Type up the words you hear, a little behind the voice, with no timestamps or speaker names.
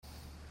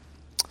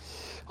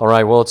All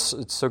right, well,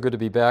 it's so good to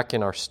be back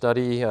in our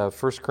study. 1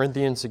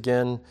 Corinthians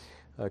again.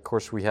 Of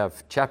course, we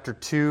have chapter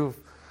 2,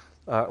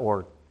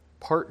 or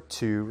part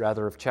 2,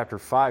 rather, of chapter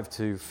 5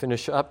 to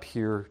finish up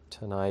here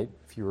tonight,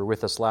 if you were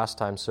with us last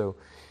time. So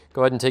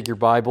go ahead and take your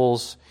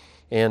Bibles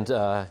and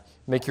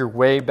make your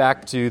way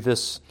back to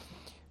this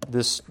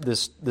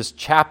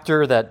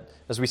chapter that,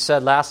 as we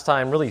said last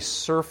time, really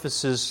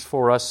surfaces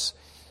for us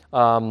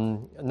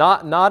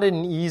not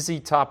an easy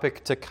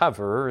topic to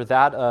cover,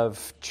 that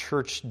of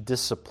church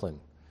discipline.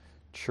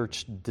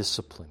 Church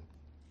discipline.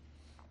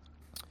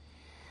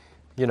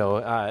 You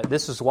know,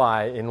 this is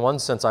why, in one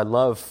sense, I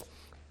love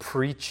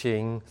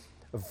preaching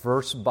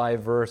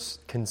verse-by-verse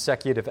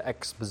consecutive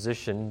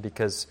exposition,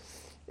 because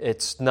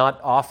it's not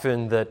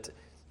often that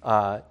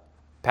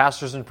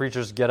pastors and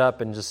preachers get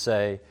up and just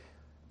say,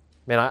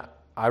 man,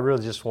 I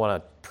really just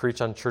want to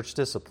preach on church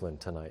discipline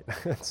tonight.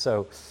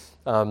 So,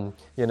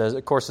 you know,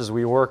 of course, as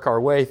we work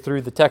our way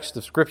through the text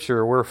of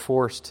Scripture, we're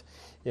forced,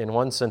 in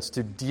one sense,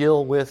 to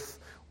deal with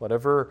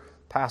whatever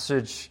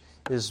passage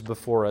is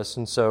before us.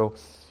 And so we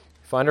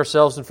find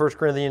ourselves in 1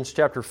 Corinthians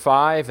chapter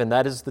 5, and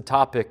that is the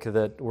topic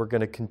that we're going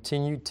to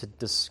continue to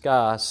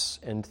discuss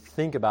and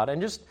think about.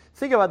 And just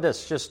think about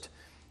this, just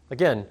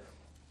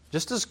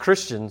as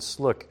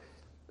Christians, look,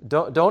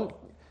 don't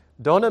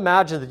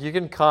imagine that you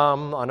can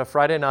come on a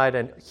Friday night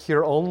and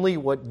hear only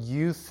what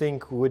you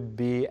think would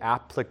be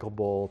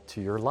applicable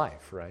to your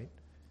life, right?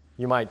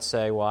 You might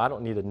say, well, I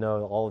don't need to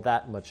know all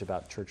that much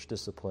about church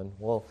discipline.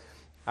 Well,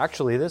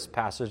 actually, this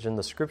passage in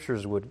the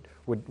Scriptures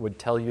would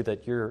tell you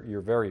that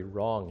you're very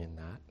wrong in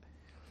that.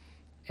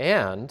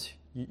 And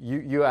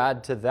you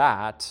add to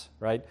that,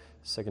 right,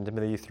 2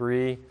 Timothy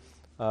 3,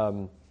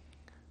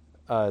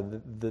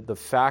 the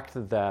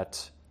fact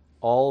that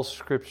all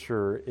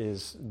Scripture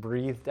is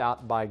breathed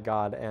out by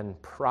God and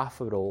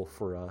profitable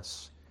for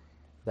us,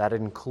 that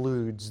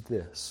includes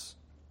this.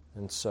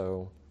 And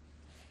so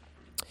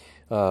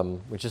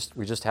we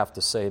just have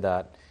to say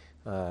that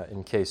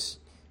in case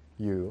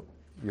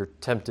you're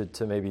tempted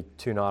to maybe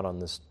tune out on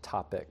this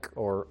topic.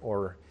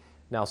 Or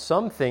now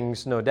some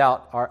things, no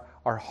doubt,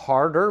 are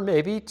harder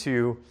maybe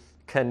to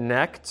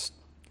connect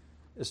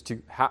as to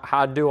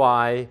how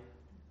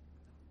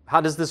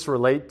does this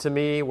relate to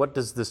me? What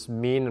does this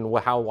mean? And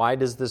why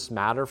does this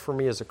matter for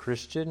me as a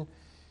Christian?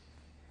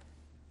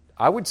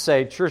 I would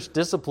say church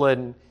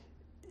discipline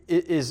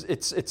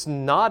it's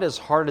not as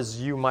hard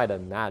as you might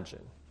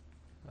imagine.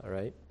 All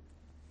right?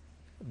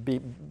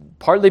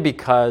 Partly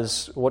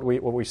because what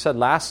we said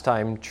last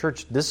time,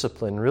 church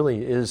discipline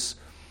really is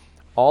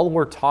all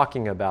we're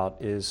talking about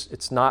is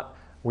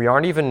we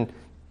aren't even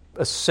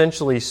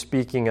essentially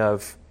speaking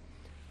of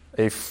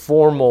a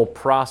formal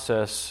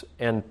process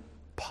and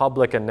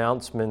public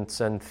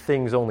announcements and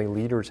things only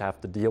leaders have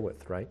to deal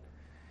with, right?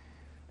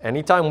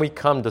 Anytime we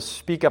come to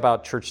speak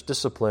about church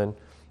discipline,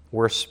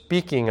 we're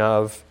speaking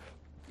of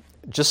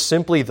just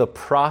simply the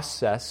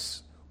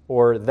process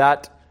or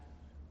that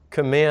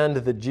command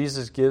that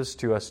Jesus gives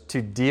to us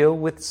to deal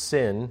with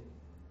sin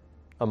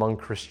among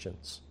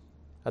Christians.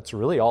 That's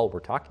really all we're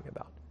talking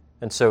about.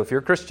 And so if you're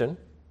a Christian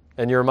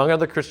and you're among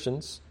other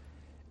Christians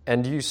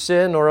and you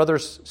sin or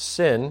others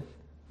sin,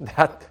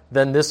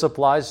 then this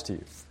applies to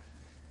you.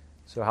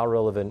 So how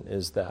relevant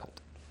is that?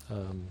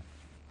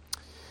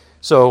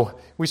 So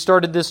we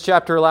started this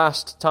chapter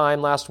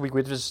last week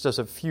with just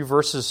a few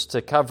verses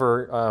to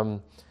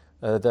cover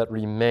that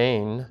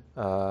remain.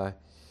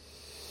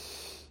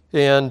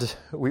 And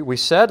we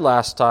said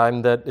last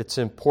time that it's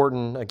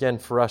important, again,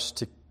 for us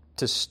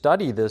to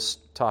study this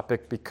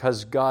topic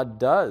because God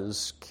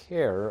does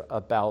care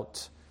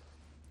about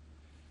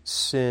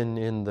sin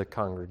in the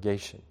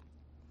congregation.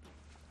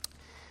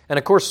 And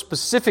of course,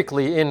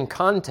 specifically in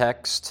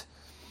context,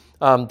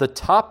 the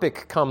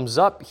topic comes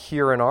up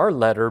here in our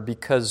letter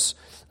because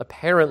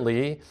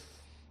apparently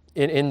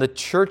in the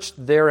church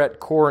there at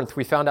Corinth,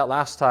 we found out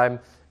last time,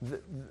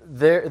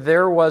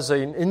 there was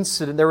an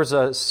incident, there was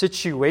a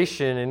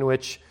situation in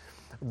which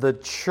the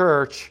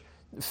church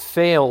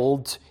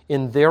failed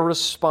in their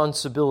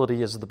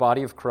responsibility as the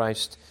body of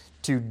Christ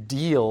to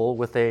deal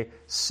with a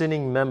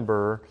sinning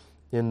member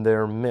in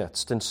their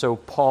midst. And so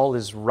Paul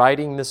is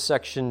writing this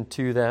section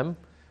to them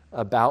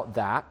about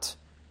that.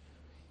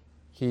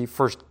 He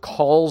first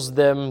calls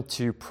them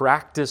to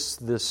practice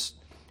this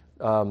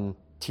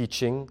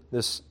teaching,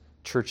 this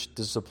church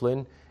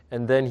discipline,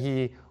 and then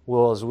he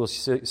will, as we'll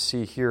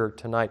see here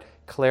tonight,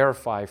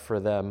 clarify for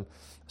them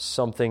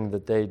something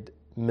that they'd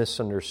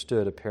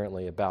misunderstood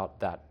apparently about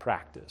that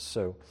practice.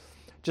 So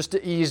just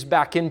to ease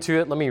back into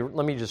it, let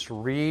me just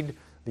read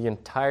the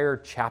entire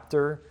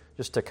chapter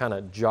just to kind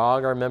of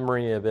jog our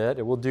memory a bit.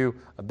 It will do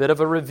a bit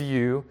of a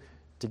review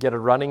to get a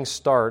running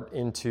start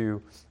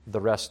into the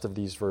rest of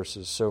these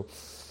verses. So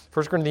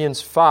 1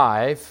 Corinthians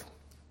 5,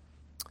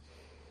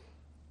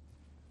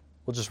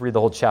 we'll just read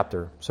the whole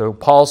chapter. So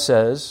Paul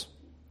says,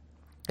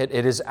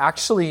 it is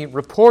actually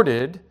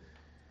reported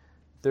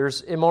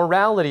there's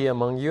immorality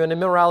among you, and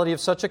immorality of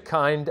such a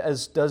kind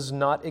as does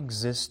not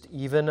exist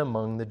even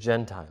among the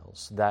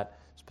Gentiles, that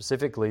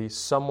specifically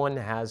someone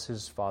has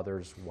his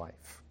father's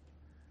wife.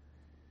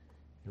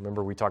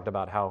 Remember, we talked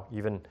about how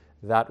even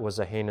that was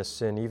a heinous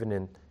sin, even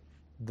in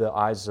the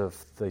eyes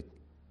of the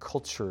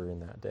culture in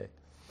that day.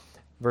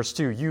 Verse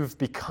 2, you've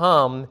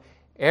become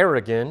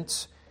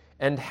arrogant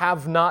and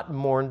have not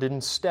mourned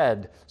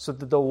instead, so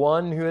that the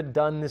one who had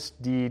done this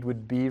deed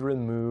would be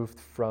removed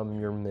from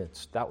your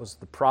midst. That was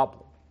the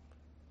problem,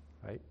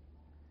 right?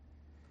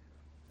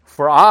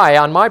 For I,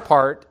 on my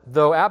part,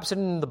 though absent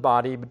in the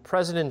body, but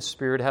present in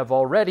spirit, have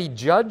already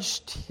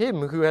judged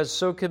him who has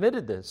so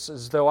committed this,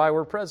 as though I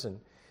were present.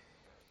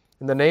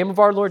 In the name of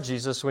our Lord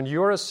Jesus, when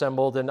you are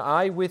assembled, and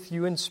I with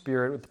you in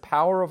spirit, with the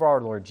power of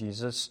our Lord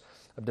Jesus,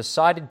 have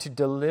decided to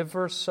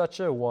deliver such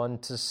a one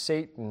to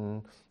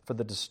Satan for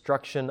the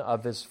destruction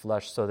of his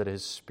flesh, so that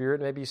his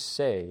spirit may be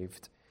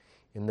saved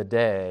in the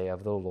day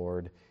of the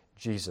Lord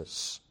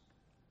Jesus.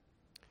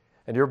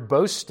 And your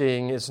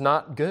boasting is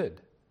not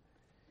good.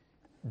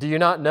 Do you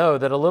not know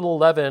that a little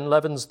leaven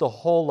leavens the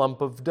whole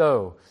lump of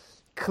dough?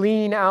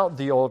 Clean out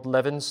the old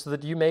leaven so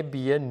that you may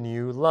be a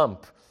new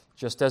lump,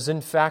 just as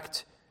in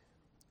fact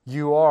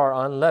you are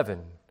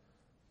unleavened.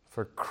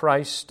 For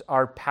Christ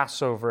our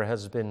Passover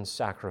has been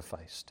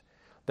sacrificed.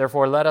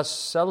 Therefore let us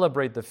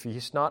celebrate the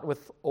feast not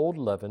with old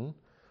leaven,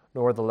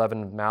 nor the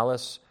leaven of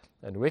malice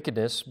and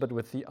wickedness, but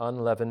with the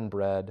unleavened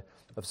bread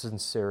of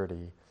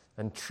sincerity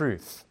and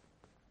truth.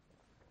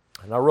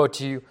 And I wrote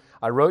you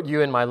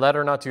in my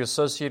letter not to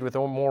associate with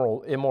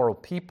immoral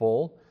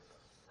people.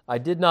 I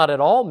did not at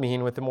all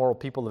mean with immoral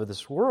people of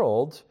this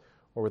world,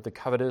 or with the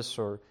covetous,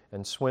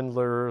 and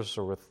swindlers,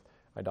 or with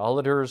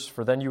idolaters,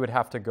 for then you would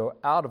have to go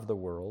out of the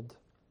world.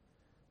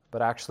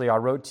 But actually I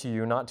wrote to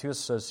you not to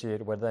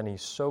associate with any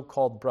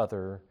so-called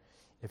brother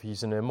if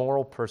he's an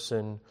immoral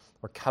person,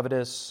 or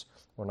covetous,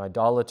 or an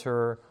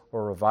idolater,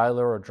 or a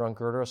reviler, or a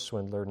drunkard, or a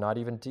swindler, not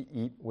even to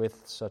eat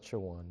with such a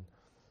one.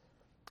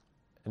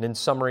 And in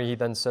summary, he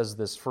then says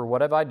this, for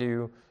what have I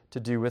to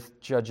do with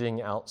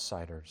judging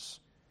outsiders?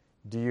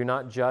 Do you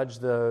not judge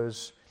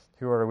those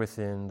who are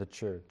within the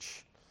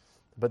church?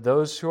 But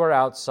those who are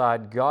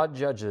outside, God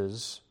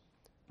judges.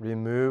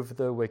 Remove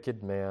the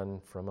wicked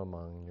man from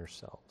among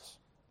yourselves.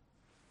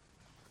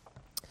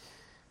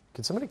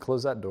 Can somebody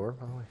close that door,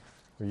 by the way?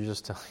 Or you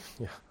just telling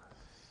me? Yeah.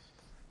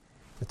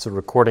 It's a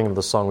recording of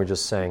the song we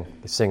just sang.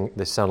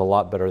 They sound a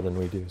lot better than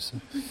we do. So.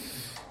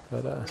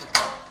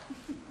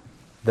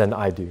 Than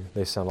I do.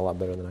 They sound a lot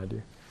better than I do.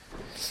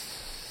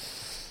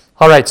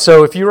 All right,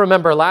 so if you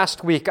remember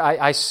last week,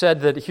 I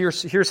said that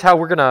here's how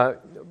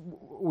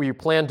we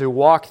plan to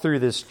walk through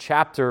this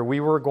chapter. We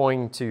were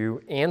going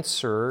to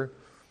answer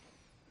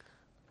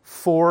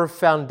 4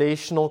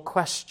 foundational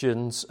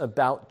questions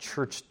about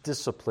church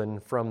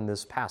discipline from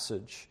this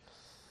passage.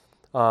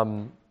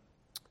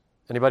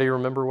 Anybody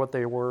remember what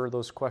they were,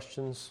 those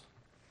questions?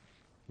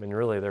 I mean,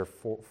 really, they're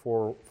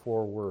four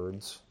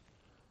words.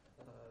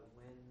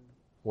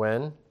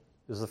 When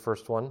is the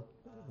first one?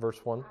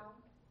 Verse 1.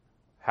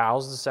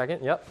 How's the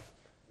second? Yep.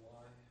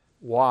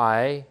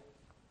 Why?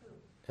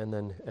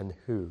 And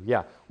who?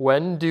 Yeah.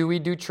 When do we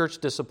do church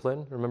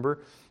discipline? Remember,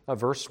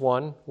 verse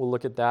 1. We'll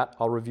look at that.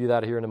 I'll review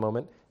that here in a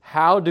moment.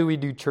 How do we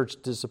do church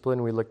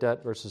discipline? We looked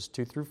at verses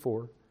 2 through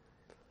 4.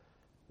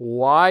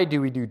 Why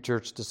do we do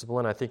church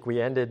discipline? I think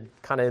we ended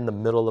kind of in the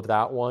middle of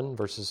that one,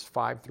 verses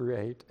 5 through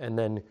 8. And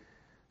then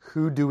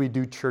who do we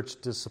do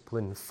church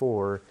discipline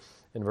for?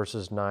 In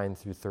verses 9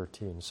 through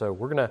 13. So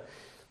we're going to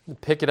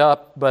pick it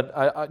up,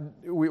 but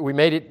we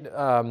made it,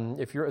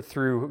 if you're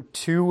through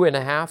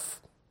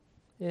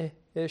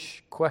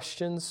 2.5-ish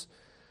questions.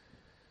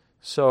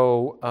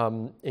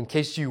 So in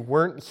case you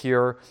weren't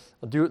here,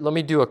 let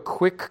me do a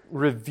quick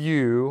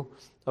review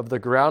of the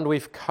ground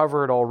we've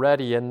covered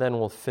already, and then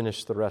we'll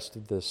finish the rest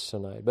of this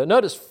tonight. But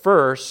notice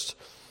first,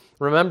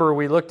 remember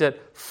we looked at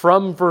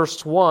from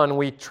verse 1,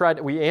 we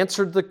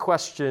answered the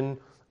question,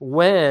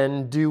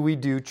 when do we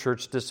do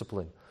church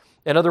discipline?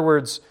 In other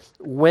words,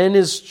 when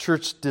is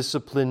church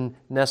discipline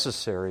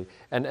necessary?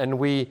 And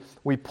we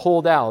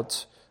pulled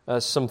out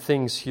some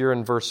things here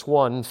in verse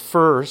 1.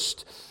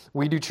 First,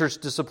 we do church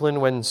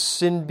discipline when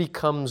sin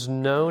becomes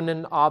known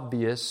and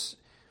obvious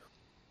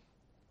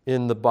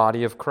in the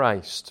body of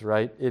Christ,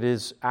 right? It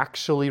is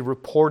actually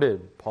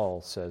reported,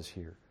 Paul says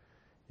here.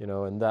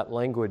 And that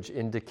language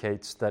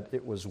indicates that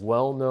it was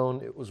well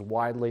known, it was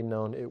widely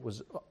known, it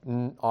was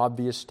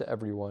obvious to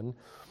everyone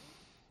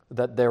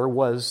that there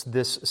was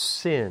this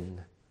sin.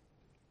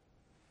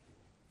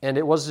 And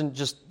it wasn't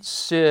just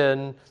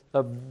sin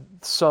of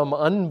some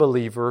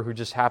unbeliever who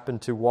just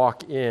happened to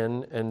walk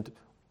in.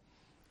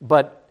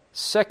 But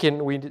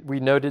second, we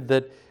noted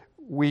that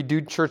we do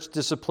church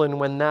discipline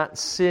when that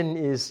sin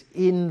is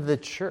in the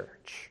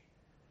church,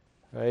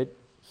 right?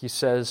 He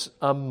says,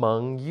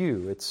 among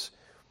you.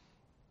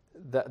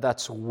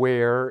 That's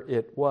where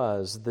it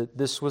was. That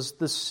this was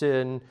the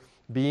sin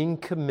being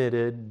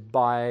committed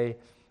by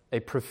a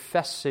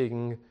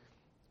professing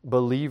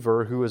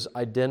believer who is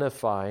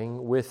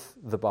identifying with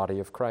the body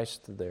of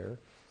Christ there.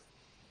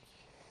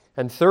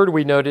 And third,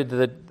 we noted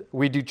that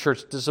we do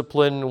church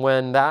discipline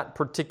when that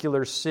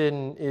particular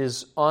sin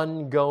is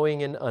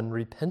ongoing and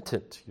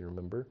unrepentant. You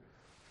remember?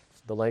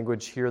 The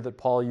language here that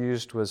Paul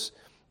used was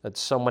that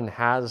someone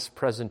has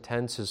present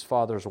tense his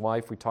father's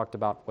wife. We talked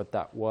about what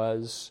that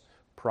was,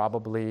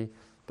 probably.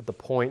 But the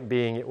point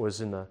being, it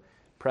was in the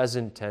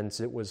present tense.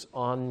 It was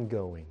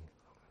ongoing.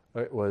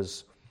 It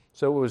was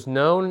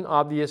known,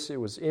 obvious. It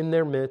was in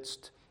their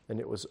midst, and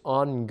it was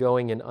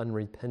ongoing and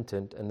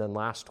unrepentant. And then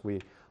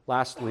lastly,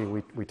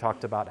 we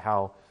talked about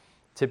how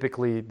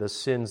typically the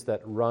sins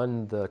that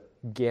run the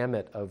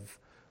gamut of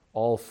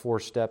all four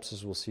steps,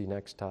 as we'll see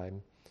next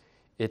time,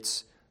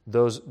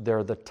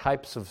 they're the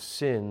types of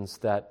sins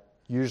that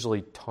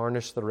usually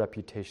tarnish the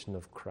reputation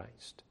of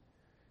Christ.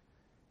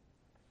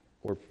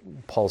 Or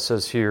Paul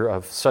says here,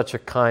 of such a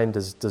kind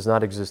does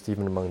not exist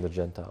even among the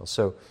Gentiles.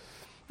 So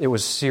it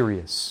was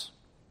serious.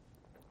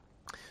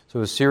 So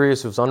it was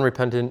serious, it was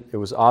unrepentant, it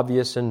was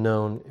obvious and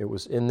known, it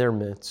was in their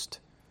midst.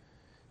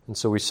 And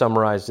so we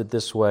summarized it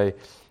this way.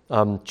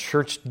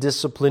 Church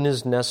discipline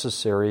is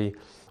necessary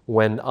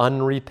when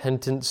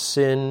unrepentant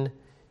sin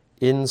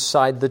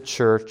inside the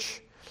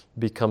church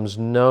becomes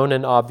known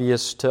and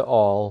obvious to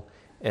all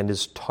and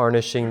is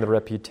tarnishing the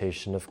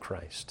reputation of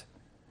Christ.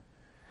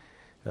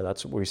 Now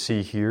that's what we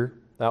see here.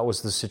 That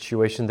was the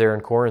situation there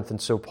in Corinth, and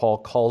so Paul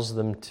calls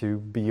them to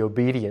be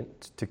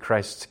obedient to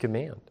Christ's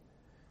command.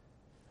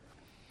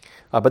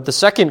 But the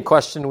second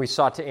question we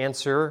sought to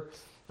answer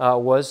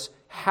was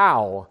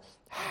how?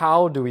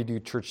 How do we do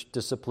church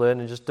discipline?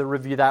 And just to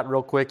review that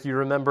real quick, you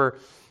remember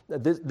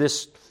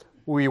this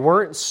we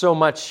weren't so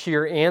much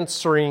here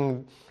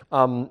answering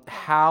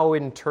how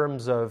in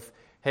terms of,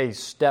 hey,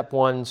 step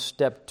 1,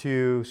 step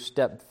 2,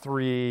 step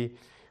 3.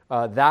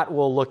 That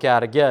we'll look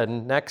at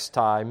again next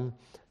time.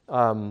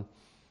 But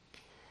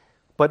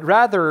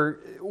rather,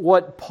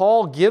 what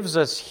Paul gives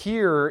us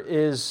here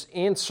is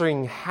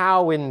answering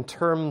how in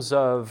terms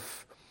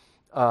of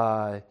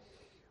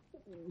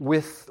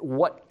with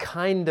what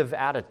kind of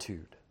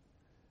attitude,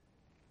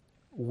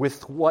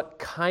 with what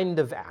kind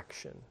of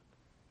action,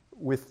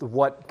 with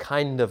what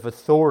kind of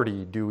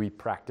authority do we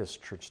practice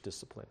church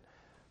discipline.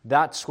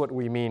 That's what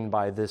we mean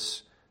by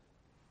this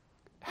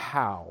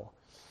how.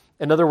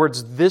 In other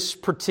words, this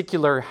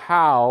particular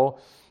how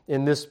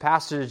in this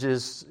passage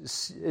is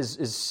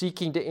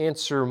seeking to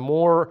answer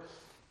more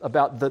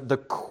about the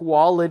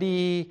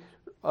quality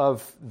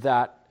of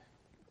that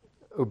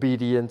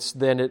obedience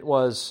than it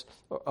was,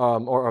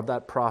 or of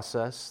that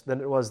process,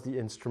 than it was the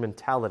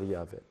instrumentality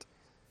of it.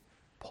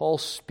 Paul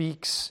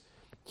speaks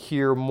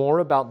here more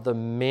about the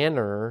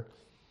manner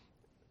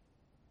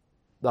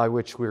by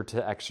which we're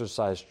to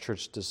exercise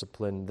church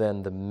discipline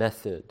than the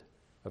method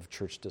of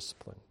church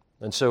discipline.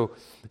 And so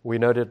we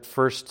noted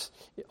first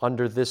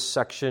under this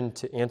section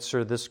to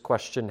answer this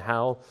question,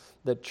 how,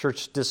 that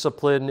church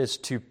discipline is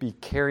to be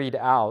carried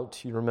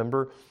out, you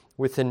remember,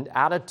 with an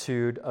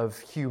attitude of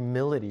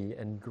humility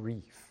and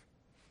grief.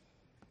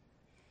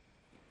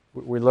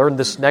 We learned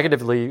this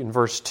negatively in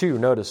verse 2,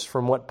 notice,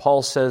 from what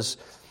Paul says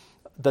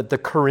that the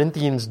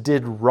Corinthians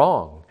did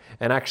wrong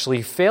and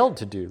actually failed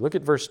to do. Look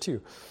at verse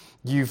 2.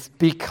 You've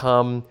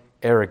become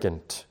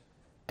arrogant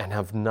and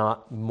have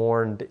not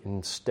mourned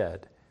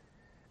instead.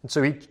 And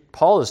so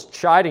Paul is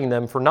chiding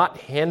them for not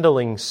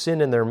handling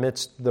sin in their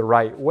midst the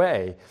right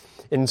way.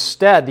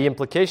 Instead, the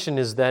implication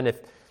is then,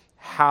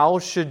 how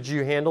should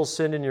you handle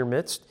sin in your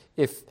midst?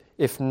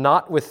 If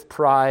not with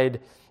pride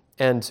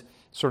and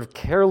sort of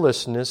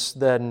carelessness,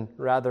 then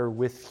rather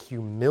with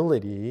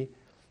humility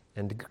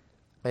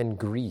and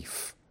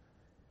grief.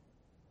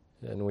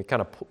 And we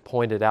kind of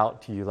pointed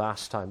out to you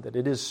last time that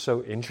it is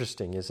so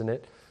interesting, isn't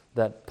it,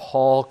 that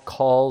Paul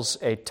calls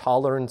a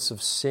tolerance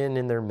of sin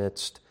in their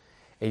midst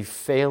a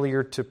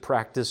failure to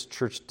practice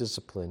church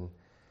discipline.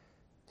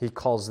 He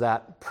calls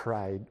that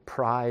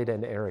pride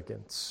and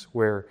arrogance,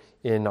 where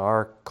in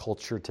our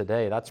culture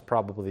today, that's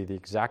probably the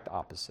exact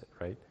opposite,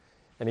 right?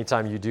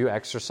 Anytime you do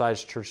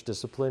exercise church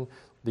discipline,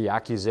 the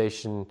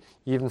accusation,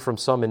 even from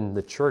some in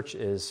the church,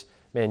 is,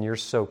 man, you're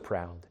so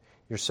proud.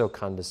 You're so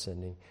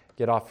condescending.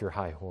 Get off your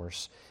high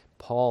horse.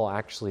 Paul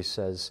actually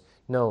says,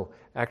 no,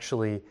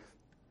 actually,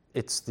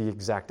 it's the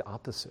exact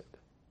opposite.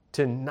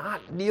 To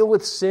not deal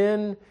with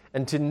sin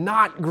and to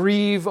not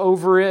grieve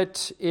over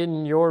it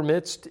in your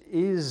midst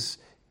is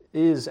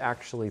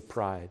actually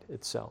pride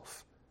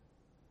itself.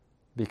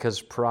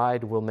 Because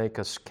pride will make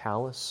us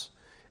callous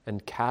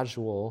and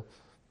casual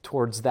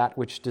towards that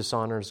which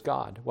dishonors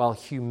God, while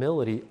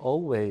humility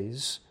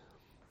always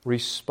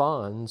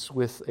responds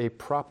with a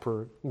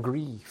proper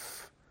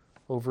grief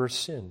over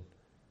sin.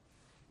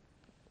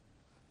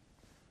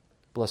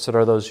 Blessed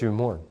are those who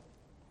mourn,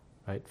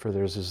 right? For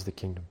theirs is the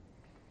kingdom.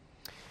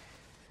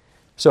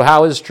 So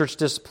how is church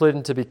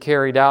discipline to be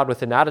carried out?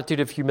 With an attitude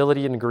of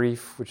humility and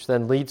grief, which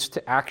then leads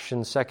to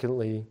action.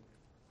 Secondly,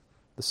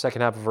 the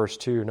second half of verse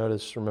 2,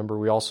 notice, remember,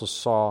 we also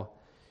saw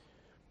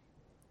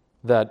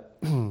that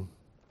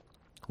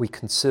we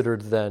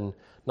considered then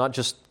not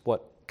just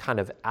what kind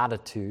of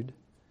attitude,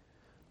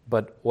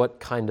 but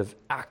what kind of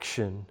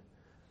action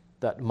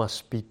that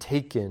must be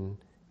taken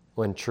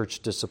when church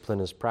discipline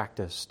is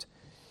practiced.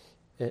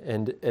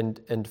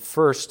 And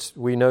first,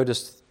 we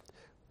noticed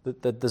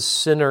that the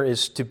sinner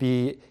is to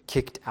be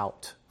kicked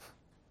out.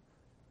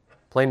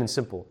 Plain and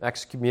simple.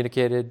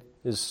 Excommunicated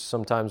is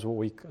sometimes what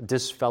we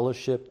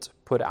disfellowshipped,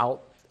 put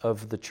out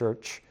of the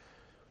church.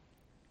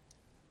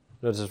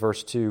 Notice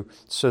verse 2,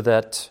 so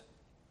that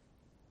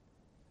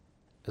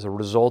as a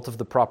result of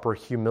the proper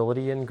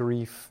humility and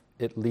grief,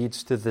 it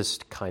leads to this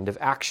kind of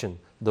action.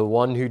 The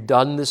one who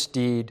done this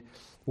deed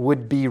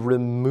would be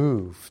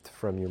removed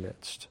from your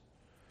midst.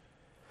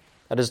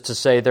 That is to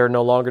say, they're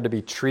no longer to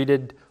be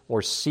treated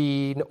or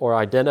seen or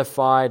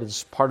identified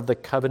as part of the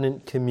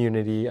covenant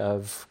community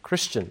of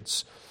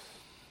Christians.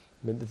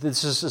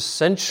 This is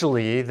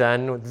essentially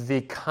then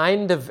the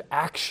kind of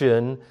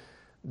action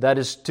that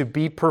is to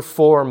be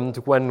performed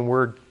when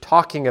we're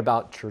talking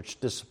about church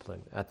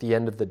discipline at the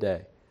end of the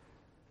day.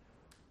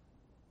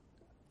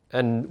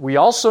 And we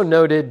also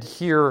noted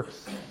here,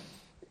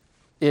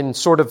 in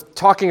sort of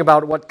talking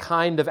about what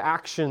kind of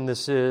action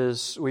this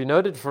is, we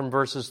noted from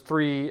verses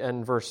 3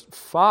 and verse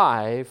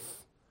 5,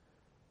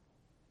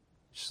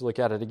 just look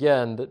at it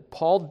again, that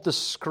Paul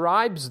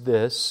describes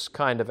this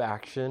kind of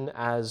action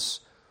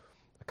as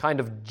a kind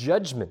of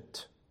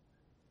judgment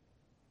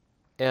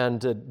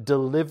and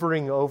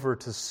delivering over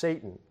to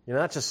Satan.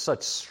 That's just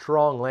such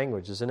strong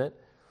language, isn't it?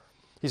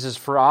 He says,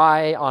 "For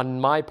I, on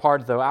my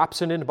part, though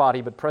absent in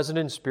body, but present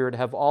in spirit,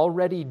 have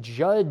already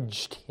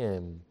judged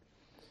him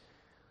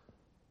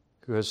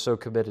who has so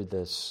committed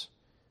this,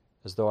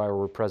 as though I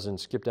were present,"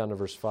 skip down to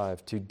verse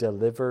 5, "to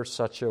deliver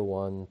such a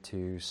one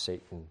to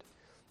Satan."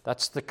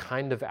 That's the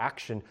kind of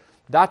action.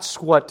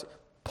 That's what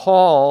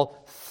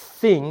Paul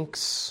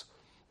thinks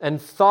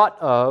and thought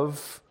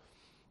of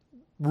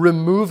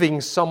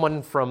removing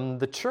someone from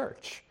the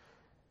church.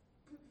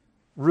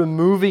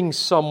 Removing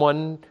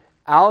someone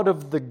out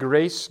of the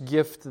grace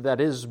gift that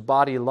is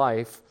body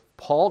life.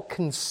 Paul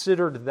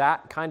considered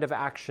that kind of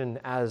action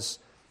as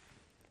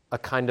a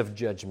kind of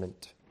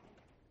judgment.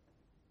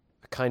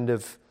 A kind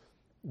of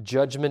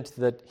judgment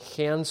that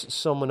hands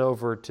someone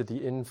over to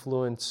the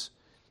influence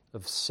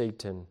of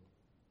Satan.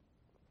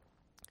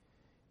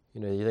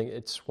 You think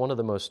it's one of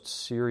the most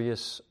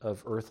serious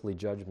of earthly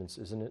judgments,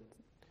 isn't it?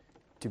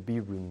 To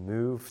be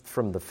removed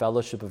from the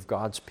fellowship of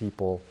God's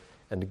people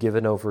and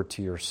given over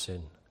to your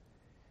sin.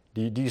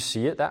 Do you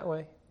see it that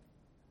way?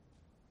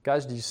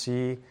 Guys, do you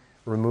see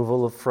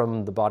removal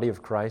from the body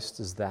of Christ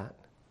as that?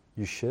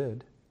 You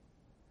should.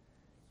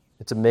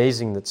 It's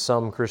amazing that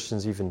some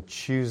Christians even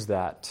choose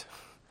that.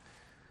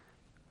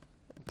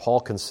 Paul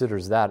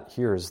considers that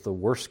here as the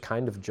worst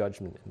kind of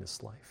judgment in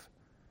this life.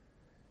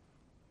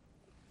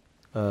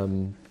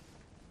 To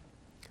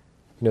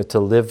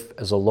live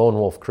as a lone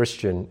wolf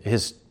Christian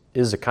is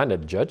a kind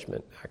of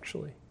judgment,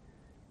 actually.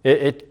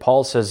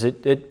 Paul says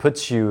it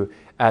puts you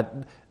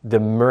at the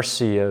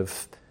mercy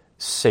of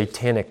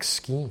satanic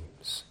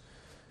schemes.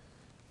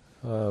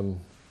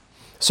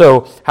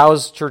 So how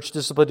is church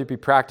discipline to be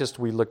practiced?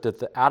 We looked at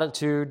the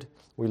attitude,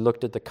 we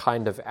looked at the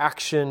kind of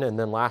action, and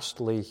then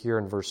lastly, here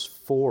in verse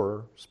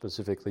 4,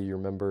 specifically, you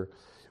remember,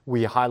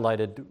 we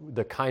highlighted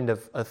the kind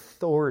of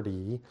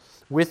authority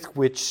with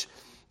which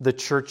the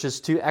church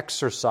is to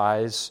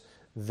exercise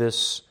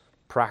this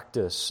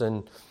practice.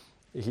 And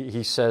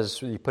he says,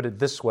 he put it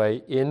this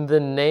way, "In the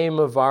name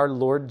of our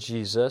Lord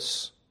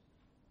Jesus,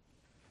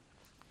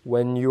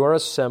 when you are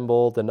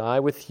assembled, and I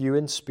with you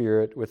in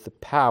spirit, with the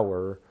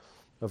power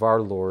of our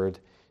Lord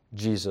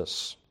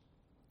Jesus."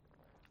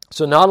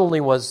 So not only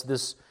was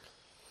this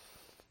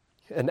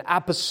an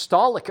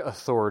apostolic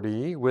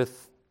authority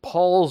with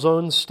Paul's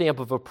own stamp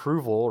of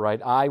approval,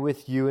 right? I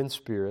with you in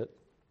spirit.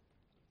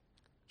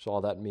 That's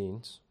all that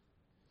means.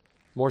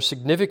 More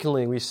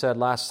significantly, we said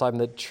last time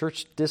that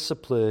church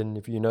discipline,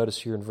 if you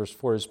notice here in verse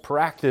 4, is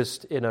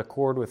practiced in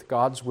accord with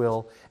God's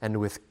will and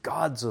with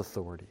God's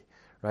authority,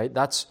 right?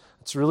 That's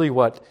really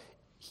what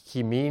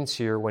he means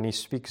here when he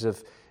speaks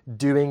of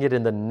doing it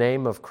in the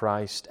name of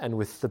Christ and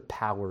with the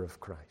power of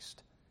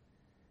Christ.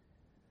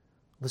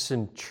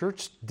 Listen,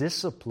 church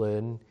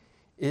discipline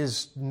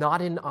is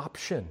not an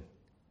option.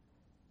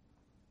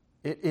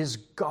 It is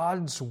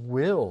God's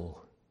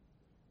will.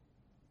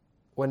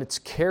 When it's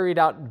carried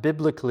out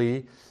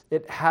biblically,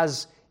 it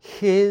has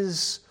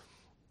His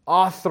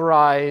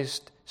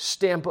authorized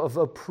stamp of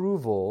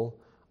approval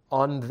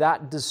on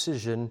that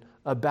decision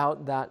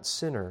about that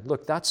sinner.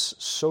 Look, that's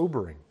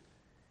sobering.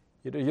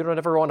 You don't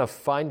ever want to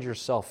find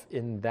yourself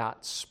in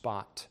that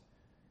spot.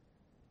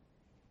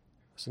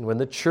 Listen, when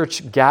the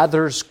church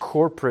gathers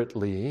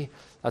corporately,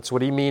 that's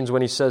what he means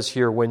when he says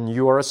here, when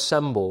you are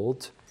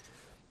assembled,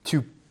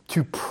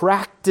 to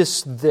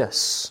practice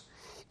this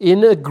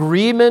in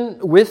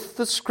agreement with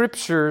the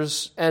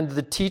Scriptures and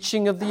the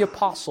teaching of the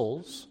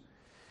apostles.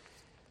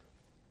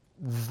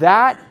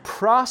 That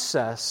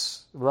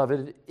process,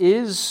 beloved,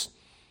 is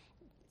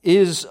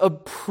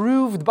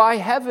approved by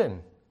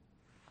heaven.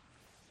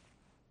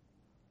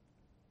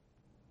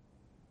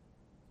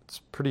 It's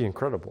pretty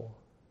incredible.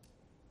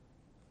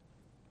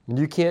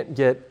 You can't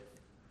get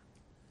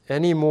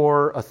any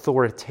more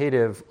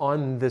authoritative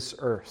on this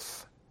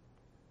earth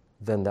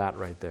than that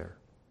right there.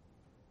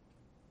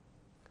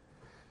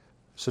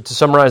 So to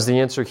summarize the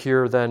answer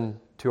here then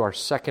to our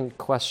second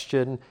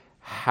question,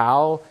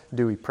 How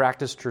do we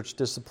practice church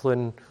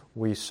discipline?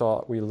 We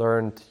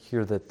learned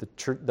here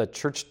that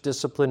church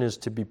discipline is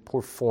to be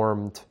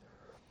performed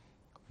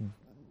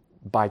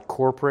by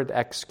corporate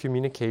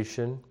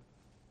excommunication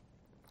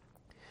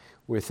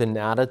with an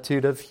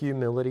attitude of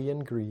humility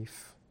and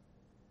grief,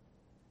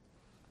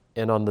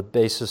 and on the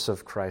basis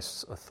of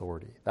Christ's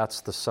authority.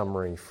 That's the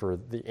summary for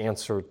the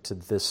answer to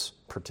this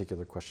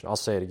particular question. I'll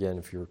say it again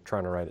if you're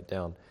trying to write it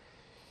down.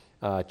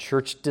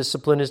 Church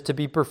discipline is to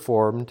be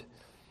performed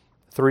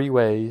 3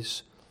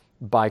 ways: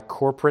 by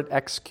corporate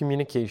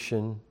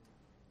excommunication,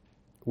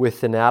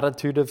 with an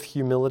attitude of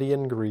humility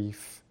and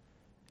grief,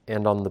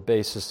 and on the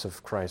basis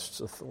of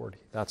Christ's authority.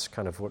 That's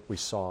kind of what we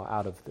saw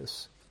out of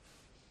this.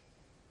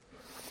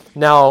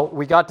 Now,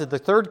 we got to the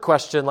third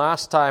question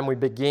last time. We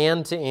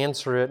began to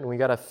answer it, and we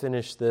got to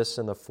finish this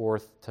in the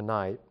fourth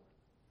tonight.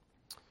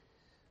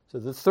 So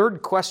the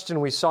third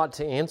question we sought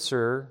to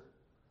answer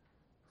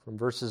from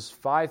verses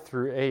 5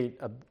 through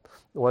 8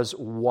 was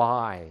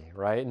why,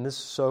 right? And this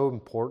is so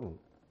important.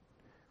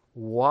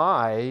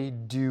 Why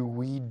do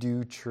we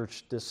do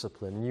church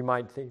discipline? And you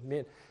might think,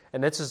 man,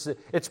 and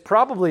it's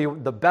probably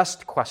the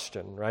best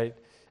question, right?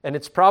 And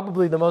it's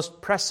probably the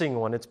most pressing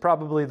one. It's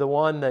probably the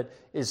one that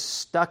is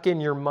stuck in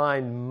your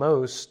mind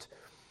most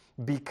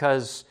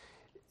because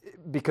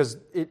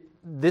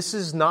this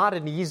is not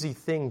an easy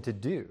thing to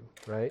do,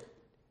 right?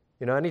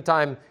 You know,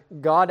 anytime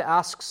God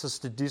asks us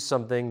to do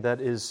something that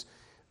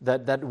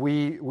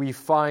we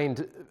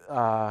find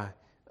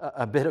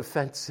a bit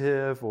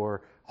offensive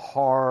or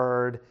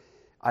hard,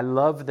 I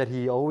love that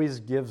He always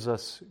gives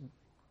us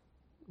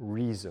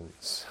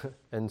reasons.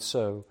 And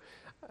so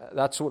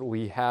that's what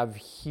we have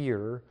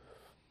here.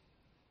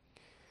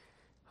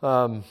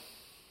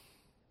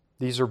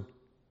 These are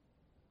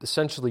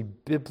essentially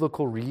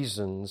biblical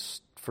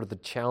reasons for the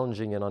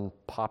challenging and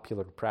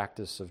unpopular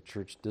practice of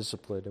church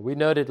discipline. And we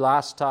noted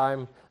last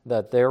time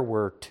that there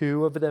were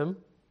 2 of them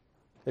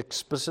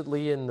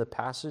explicitly in the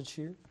passage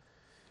here.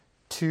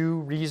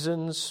 2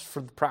 reasons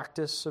for the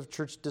practice of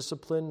church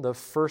discipline. The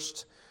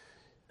first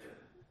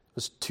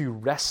was to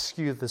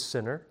rescue the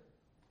sinner.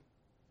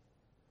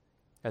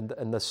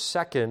 And the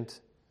second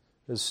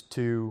is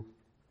to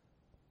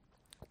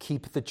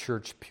keep the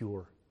church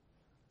pure.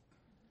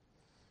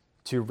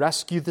 To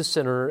rescue the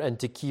sinner and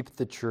to keep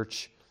the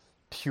church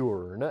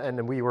pure.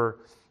 And we were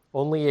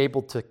only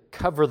able to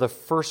cover the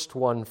first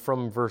one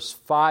from verse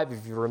 5.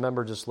 If you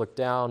remember, just look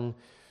down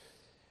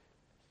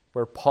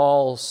where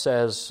Paul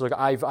says, look,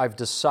 I've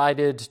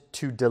decided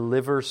to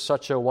deliver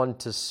such a one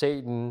to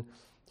Satan.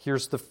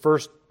 Here's the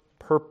first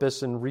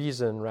purpose and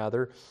reason,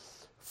 rather.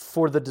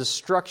 For the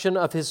destruction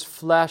of his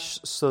flesh,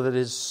 so that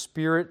his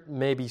spirit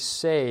may be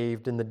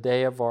saved in the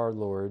day of our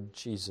Lord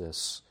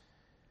Jesus.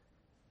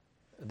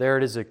 There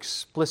it is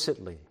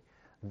explicitly.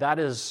 That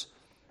is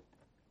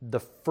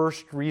the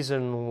first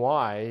reason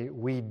why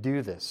we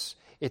do this.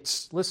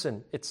 It's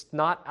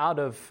not out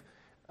of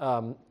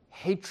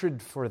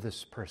hatred for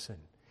this person.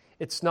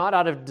 It's not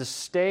out of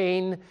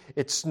disdain.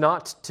 It's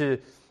not to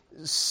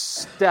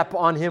step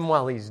on him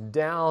while he's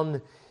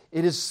down.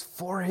 It is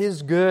for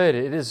his good.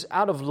 It is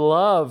out of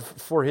love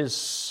for his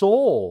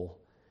soul.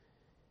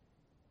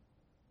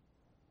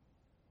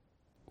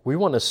 We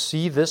want to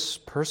see this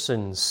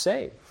person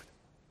saved.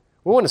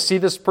 We want to see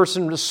this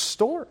person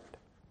restored.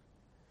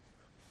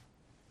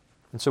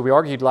 And so we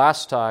argued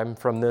last time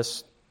from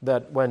this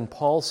that when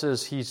Paul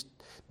says he's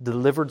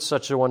delivered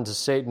such a one to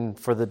Satan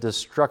for the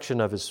destruction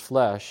of his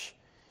flesh,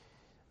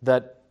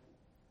 that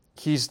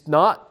he's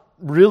not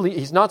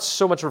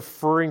so much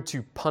referring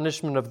to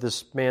punishment of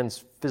this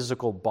man's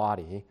physical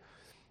body.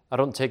 I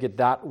don't take it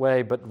that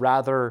way, but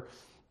rather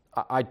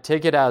I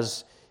take it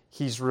as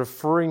he's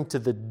referring to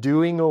the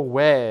doing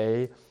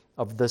away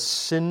of the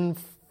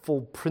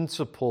sinful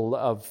principle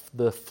of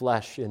the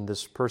flesh in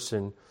this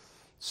person,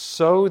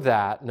 so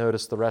that,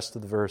 notice the rest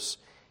of the verse,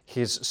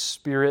 his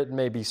spirit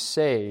may be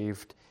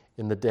saved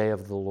in the day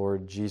of the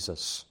Lord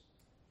Jesus.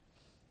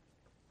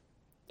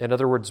 In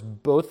other words,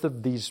 both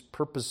of these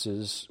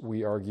purposes,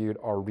 we argued,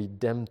 are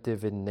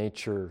redemptive in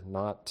nature,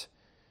 not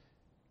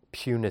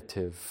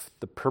punitive.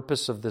 The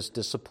purpose of this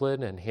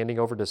discipline and handing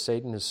over to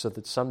Satan is so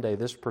that someday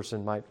this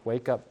person might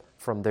wake up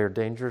from their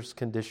dangerous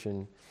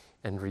condition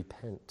and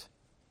repent.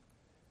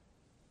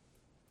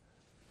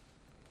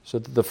 So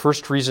the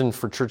first reason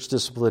for church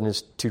discipline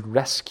is to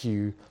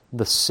rescue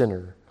the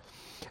sinner.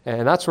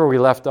 And that's where we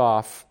left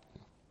off.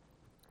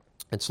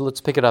 And so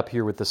let's pick it up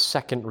here with the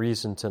second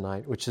reason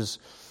tonight, which is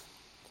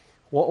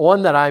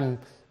one that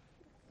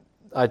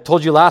I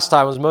told you last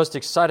time I was most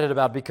excited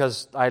about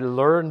because I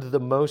learned the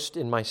most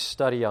in my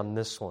study on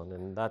this one.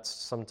 And that's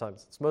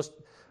sometimes, it's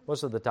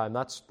most of the time,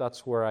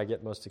 that's where I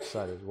get most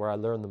excited, where I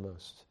learn the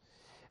most.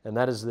 And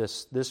that is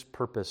this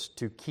purpose,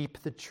 to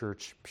keep the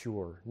church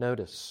pure.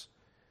 Notice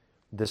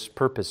this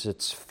purpose.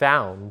 It's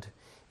found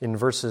in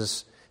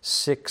verses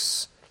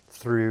 6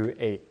 through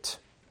 8,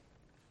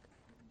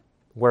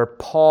 where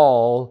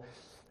Paul,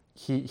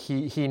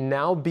 he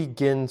now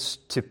begins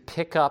to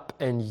pick up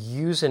and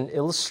use an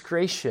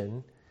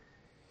illustration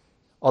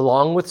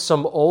along with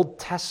some Old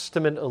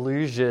Testament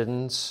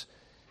allusions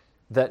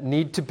that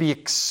need to be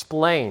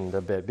explained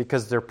a bit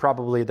because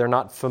they're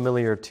not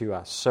familiar to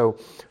us. So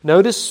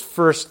notice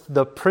first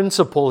the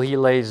principle he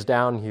lays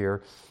down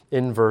here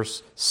in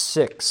verse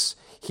 6.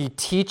 He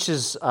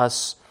teaches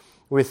us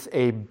with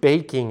a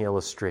baking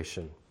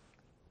illustration.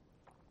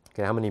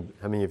 Okay, how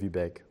many of you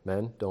bake?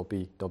 Men, don't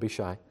be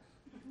shy.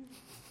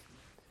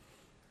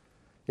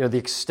 You know, the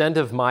extent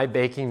of my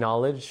baking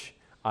knowledge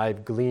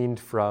I've gleaned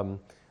from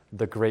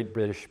the Great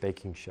British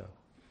Baking Show.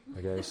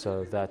 Okay,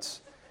 so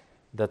that's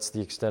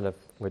the extent of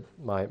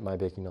my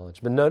baking knowledge.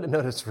 But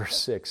notice verse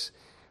 6.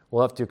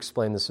 We'll have to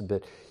explain this a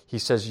bit. He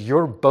says,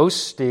 your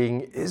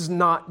boasting is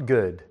not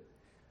good.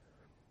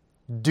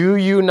 Do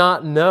you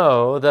not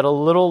know that a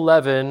little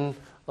leaven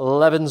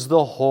leavens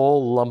the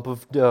whole lump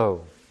of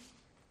dough?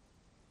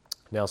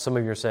 Now, some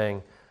of you are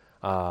saying,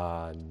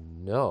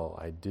 no,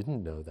 I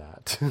didn't know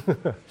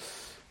that.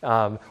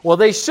 Well,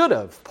 they should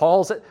have.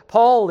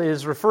 Paul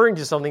is referring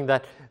to something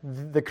that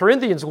the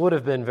Corinthians would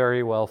have been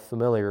very well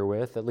familiar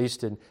with, at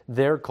least in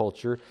their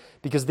culture,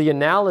 because the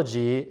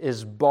analogy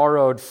is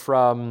borrowed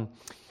from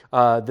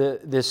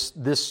this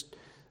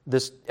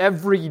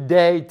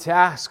everyday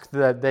task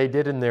that they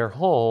did in their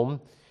home.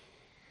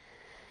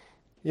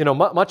 You know,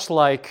 much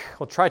like,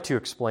 I'll try to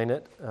explain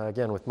it,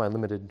 again, with my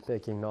limited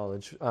baking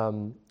knowledge.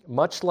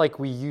 Much like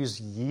we use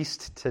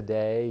yeast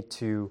today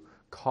to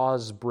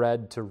cause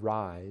bread to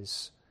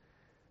rise.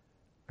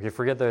 Okay,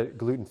 forget the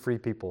gluten-free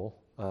people.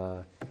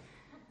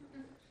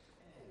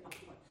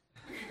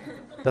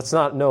 That's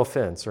no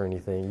offense or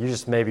anything. You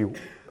just maybe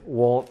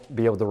won't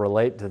be able to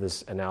relate to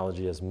this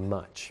analogy as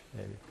much,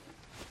 maybe.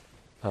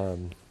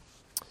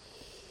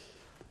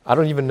 I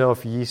don't even know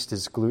if yeast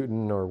is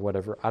gluten or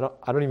whatever.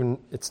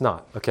 It's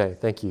not. Okay,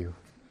 thank you.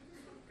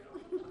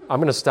 I'm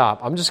going to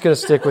stop. I'm just going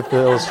to stick with the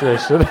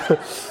illustration.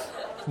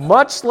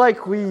 Much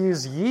like we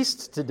use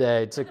yeast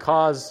today to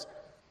cause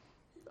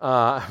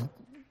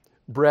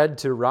bread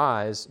to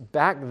rise,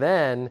 back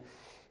then,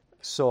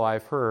 so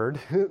I've heard,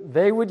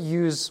 they would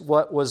use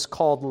what was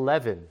called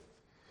leaven,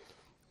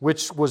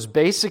 which was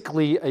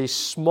basically a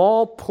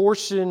small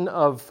portion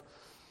of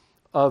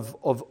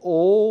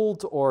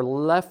old or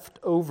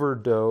leftover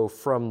dough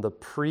from the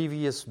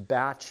previous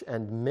batch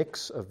and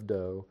mix of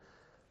dough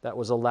that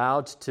was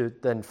allowed to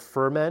then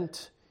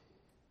ferment,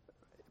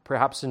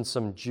 perhaps in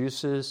some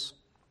juices,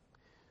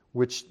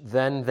 which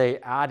then they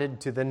added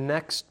to the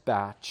next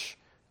batch,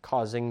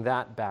 causing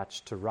that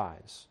batch to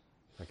rise.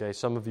 Okay,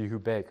 some of you who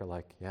bake are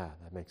like, yeah,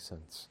 that makes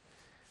sense.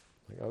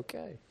 Like,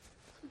 okay.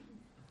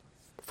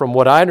 From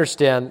what I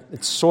understand,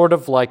 it's sort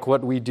of like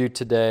what we do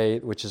today,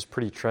 which is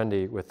pretty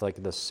trendy with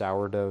like the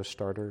sourdough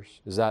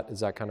starters. Is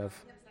that kind of?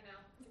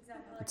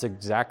 It's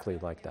exactly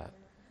like that.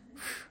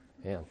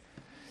 Man.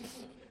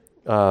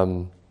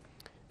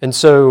 And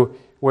so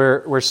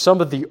where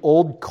some of the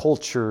old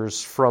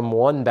cultures from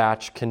one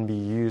batch can be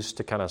used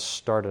to kind of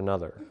start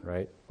another,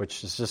 right?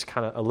 Which is just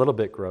kind of a little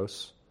bit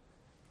gross,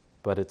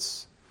 but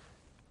it's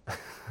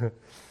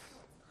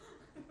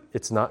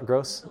it's not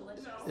gross.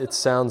 It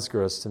sounds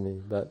gross to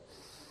me, but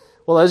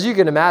well, as you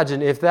can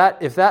imagine, if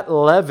that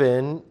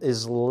leaven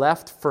is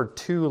left for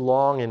too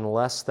long in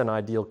less than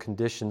ideal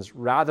conditions,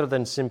 rather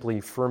than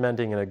simply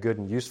fermenting in a good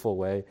and useful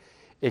way,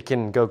 it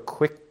can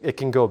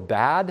go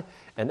bad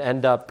and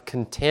end up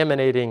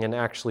contaminating and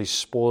actually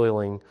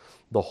spoiling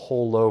the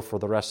whole loaf or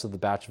the rest of the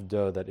batch of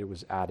dough that it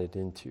was added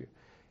into.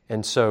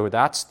 And so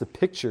that's the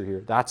picture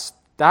here. That's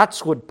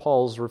what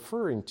Paul's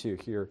referring to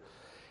here.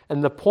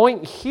 And the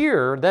point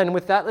here, then,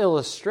 with that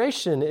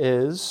illustration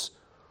is,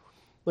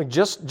 like,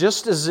 just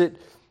as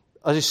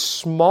a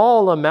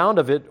small amount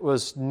of it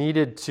was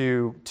needed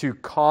to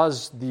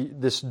cause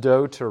this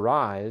dough to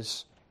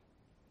rise,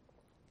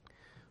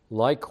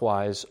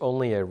 likewise,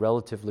 only a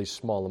relatively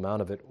small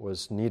amount of it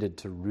was needed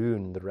to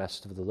ruin the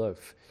rest of the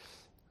loaf.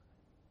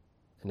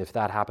 And if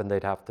that happened,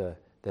 they'd have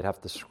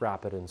to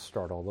scrap it and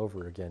start all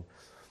over again.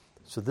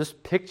 So this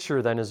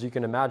picture, then, as you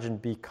can imagine,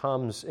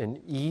 becomes an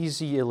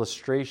easy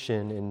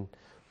illustration in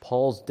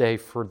Paul's day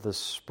for the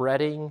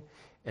spreading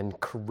and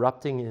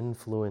corrupting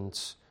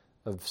influence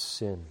of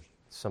sin,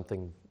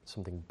 something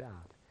bad.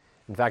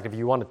 In fact, if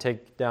you want to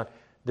take down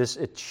this,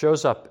 it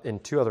shows up in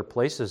two other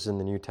places in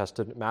the New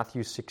Testament,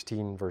 Matthew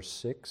 16, verse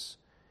 6,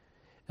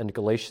 and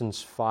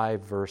Galatians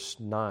 5, verse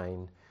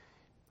 9.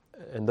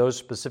 And those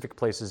specific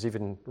places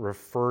even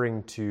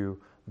referring to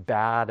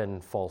bad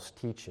and false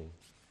teaching.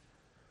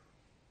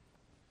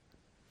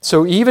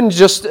 So even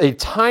just a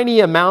tiny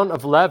amount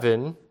of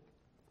leaven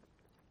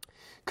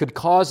could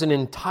cause an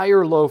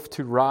entire loaf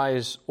to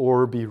rise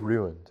or be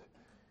ruined.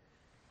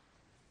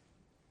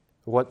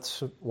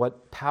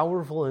 What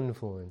powerful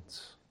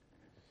influence.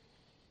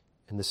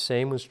 And the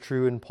same was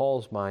true in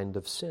Paul's mind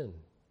of sin.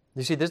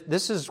 You see,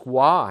 this is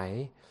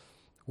why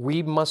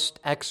we must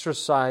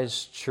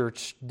exercise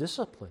church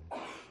discipline.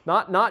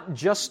 Not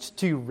just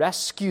to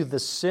rescue the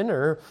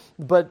sinner,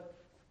 but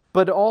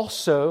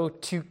also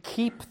to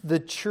keep the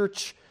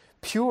church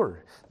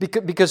pure.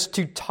 Because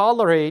to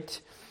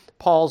tolerate,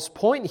 Paul's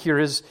point here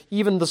is,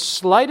 even the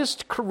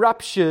slightest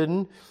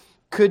corruption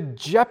could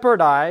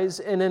jeopardize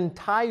an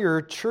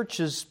entire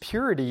church's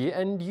purity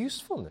and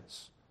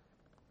usefulness.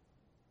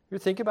 You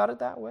think about it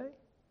that way?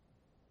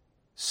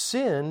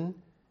 Sin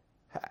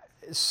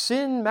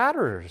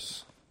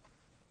matters.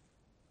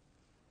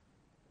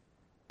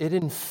 It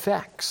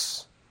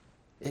infects.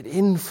 It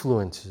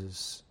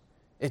influences.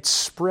 It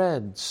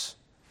spreads.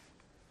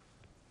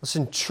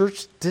 Listen,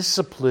 church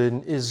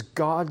discipline is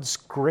God's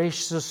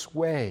gracious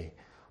way,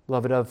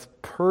 beloved, of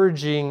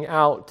purging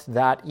out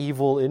that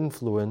evil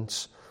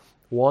influence,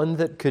 one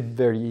that could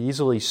very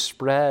easily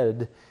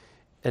spread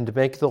and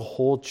make the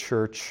whole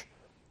church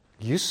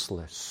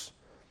useless.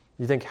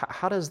 You think,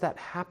 how does that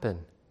happen?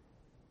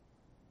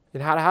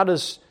 And how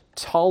does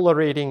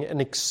tolerating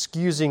and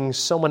excusing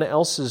someone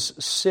else's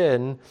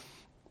sin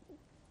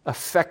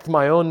affect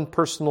my own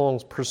personal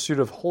pursuit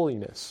of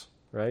holiness,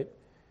 right?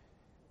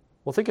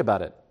 Well, think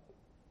about it.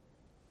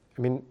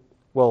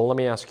 Let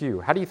me ask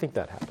you, how do you think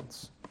that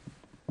happens?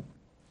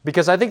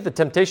 Because I think the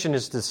temptation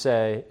is to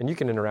say, and you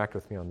can interact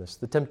with me on this,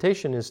 the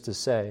temptation is to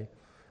say,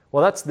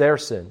 well, that's their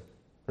sin,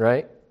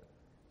 right?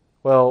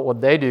 Well,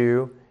 what they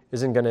do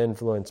isn't going to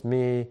influence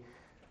me.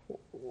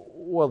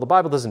 Well, the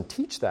Bible doesn't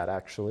teach that,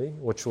 actually,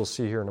 which we'll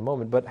see here in a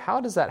moment. But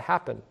how does that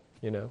happen,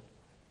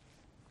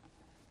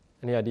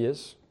 Any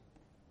ideas?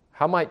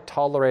 How might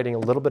tolerating a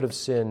little bit of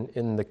sin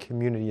in the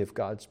community of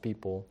God's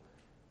people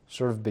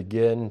sort of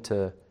begin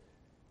to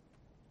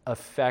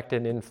affect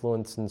and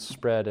influence and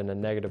spread in a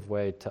negative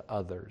way to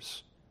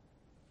others?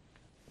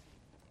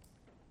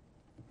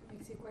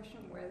 Makes you question,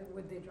 where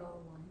would they draw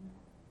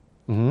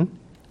the line? Mm-hmm.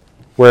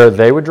 Where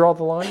they would draw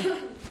the line?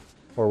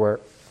 Or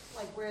where?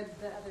 Like where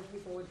the other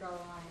people would draw the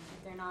line.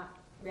 If they're not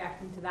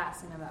reacting to that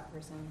sin of that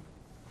person.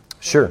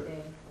 Sure.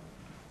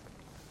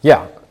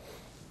 Yeah,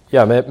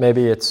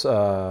 maybe it's,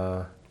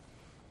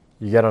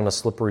 you get on a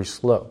slippery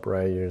slope,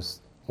 right? You're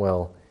just,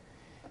 well,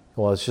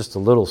 it's just a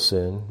little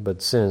sin,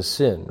 but sin is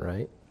sin,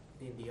 right?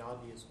 I mean, the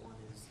obvious one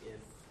is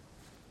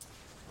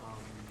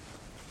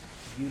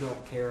if you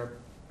don't care,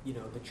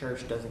 the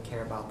church doesn't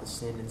care about the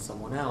sin in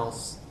someone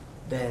else,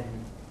 then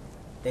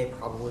they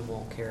probably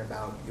won't care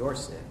about your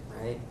sin,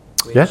 right?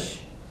 Which,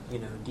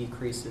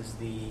 decreases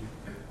the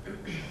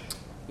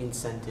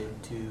incentive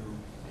to...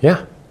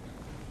 Yeah.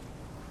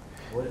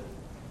 What?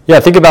 Yeah,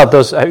 think about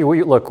those.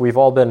 We've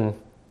all been,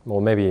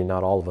 well, maybe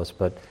not all of us,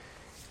 but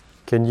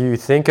can you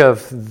think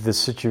of the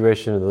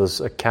situation of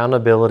those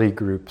accountability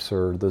groups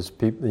or those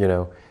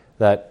people,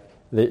 that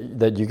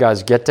you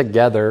guys get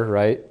together,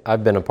 right?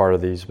 I've been a part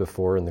of these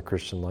before in the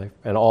Christian life,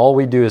 and all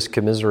we do is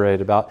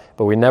commiserate about,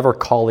 but we never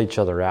call each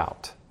other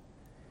out.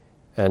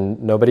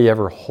 And nobody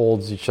ever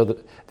holds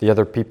the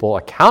other people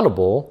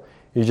accountable.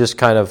 You just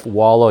kind of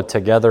wallow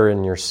together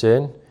in your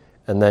sin,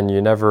 and then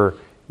you never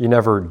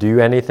do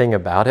anything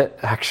about it,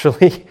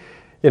 actually.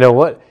 You know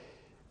what?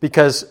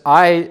 Because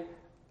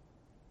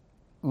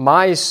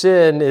my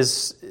sin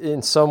is,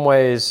 in some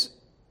ways,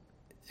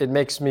 it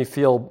makes me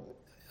feel,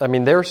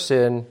 their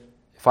sin,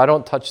 if I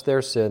don't touch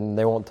their sin,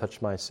 they won't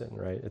touch my sin,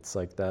 right? It's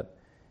like that.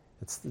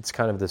 It's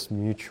kind of this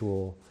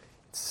mutual,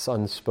 it's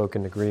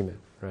unspoken agreement,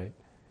 right?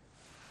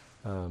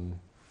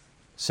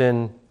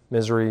 Sin,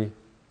 misery,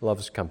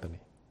 loves company.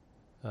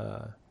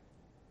 And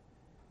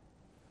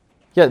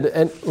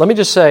let me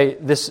just say,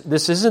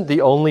 this isn't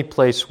the only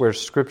place where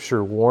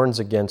Scripture warns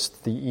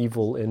against the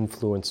evil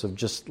influence of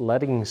just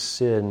letting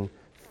sin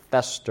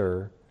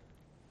fester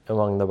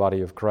among the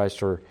body of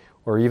Christ, or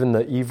even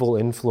the evil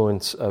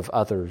influence of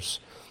others.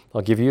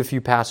 I'll give you a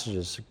few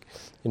passages.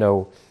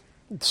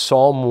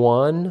 Psalm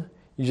 1,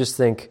 you just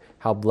think,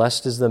 how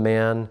blessed is the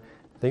man.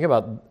 Think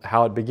about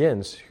how it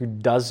begins. Who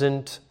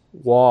doesn't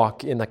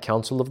walk in the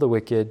counsel of the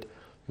wicked,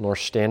 nor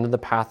stand in the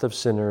path of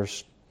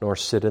sinners, nor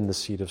sit in the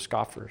seat of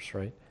scoffers,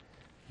 right?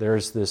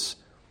 There's this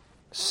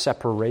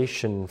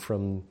separation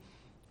from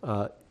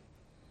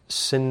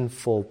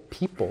sinful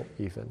people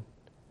even,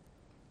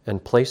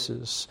 and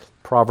places.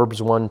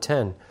 Proverbs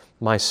 1:10,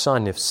 my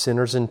son, if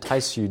sinners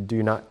entice you,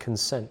 do not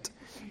consent.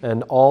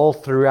 And all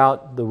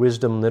throughout the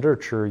wisdom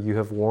literature, you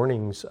have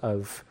warnings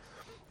of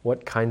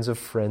what kinds of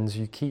friends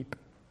you keep.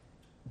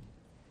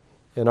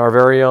 In our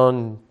very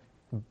own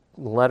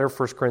letter,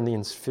 1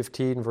 Corinthians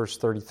 15, verse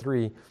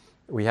 33,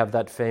 we have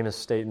that famous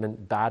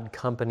statement, bad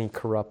company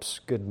corrupts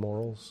good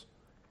morals.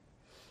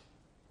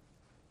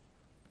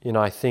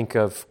 I think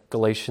of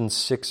Galatians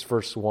 6,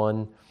 verse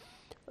 1,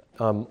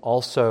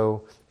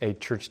 also a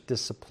church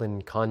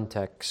discipline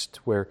context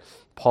where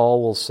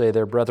Paul will say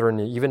there, brethren,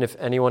 even if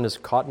anyone is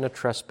caught in a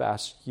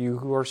trespass, you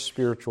who are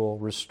spiritual,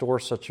 restore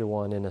such a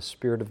one in a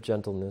spirit of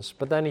gentleness.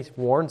 But then he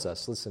warns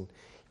us, listen,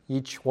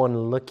 each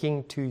one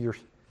looking to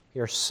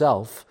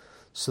yourself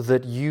so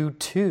that you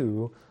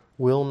too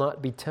will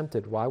not be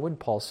tempted. Why would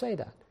Paul say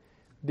that?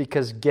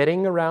 Because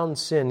getting around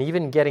sin,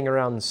 even getting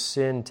around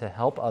sin to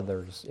help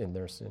others in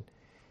their sin,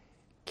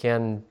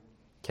 can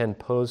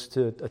pose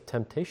to a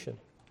temptation,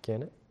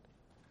 can it?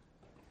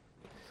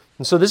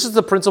 And so this is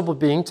the principle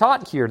being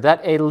taught here,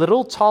 that a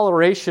little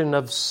toleration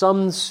of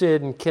some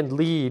sin can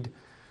lead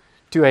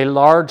to a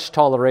large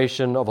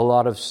toleration of a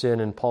lot of sin,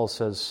 and Paul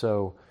says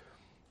so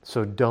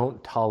So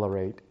don't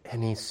tolerate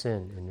any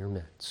sin in your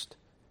midst.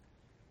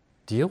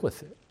 Deal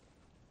with it.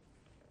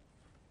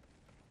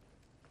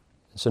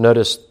 So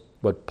notice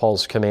what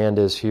Paul's command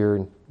is here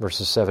in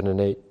verses 7 and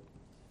 8.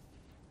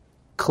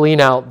 Clean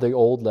out the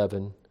old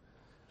leaven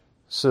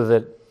so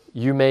that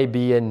you may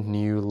be a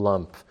new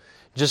lump,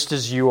 just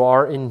as you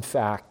are in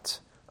fact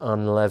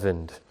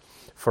unleavened.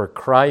 For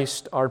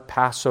Christ, our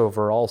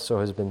Passover, also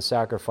has been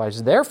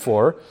sacrificed.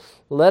 Therefore,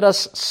 let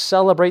us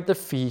celebrate the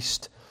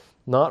feast,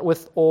 not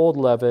with old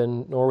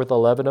leaven, nor with the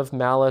leaven of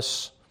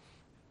malice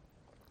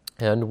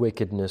and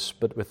wickedness,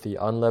 but with the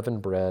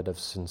unleavened bread of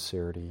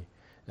sincerity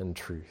and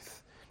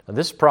truth. Now,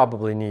 this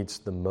probably needs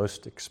the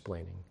most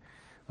explaining.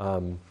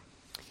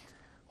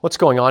 What's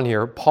going on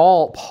here?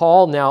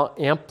 Paul now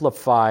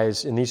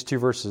amplifies, in these two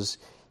verses,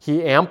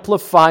 he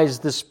amplifies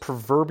this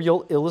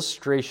proverbial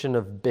illustration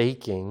of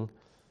baking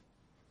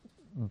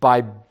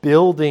by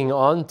building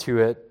onto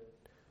it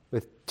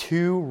with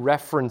two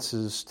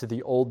references to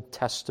the Old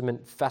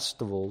Testament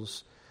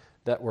festivals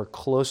that were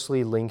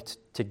closely linked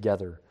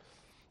together.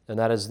 And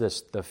that is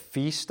this, the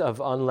Feast of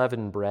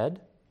Unleavened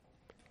Bread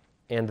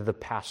and the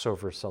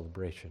Passover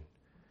celebration.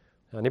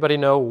 Anybody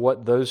know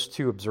what those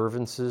two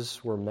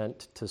observances were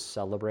meant to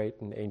celebrate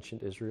in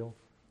ancient Israel?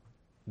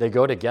 They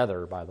go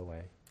together, by the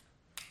way.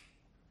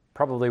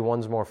 Probably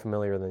one's more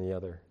familiar than the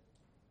other.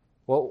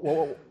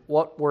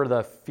 What were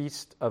the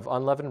Feast of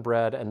Unleavened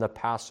Bread and the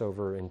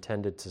Passover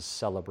intended to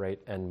celebrate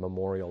and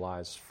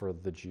memorialize for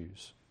the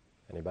Jews?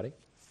 Anybody?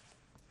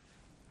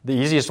 The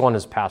easiest one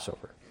is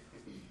Passover.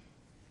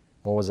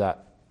 What was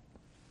that?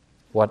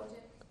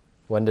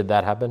 When did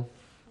that happen?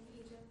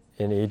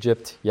 In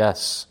Egypt,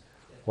 yes.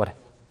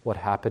 What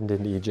happened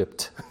in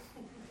Egypt?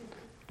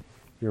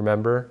 You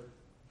remember?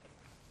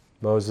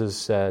 Moses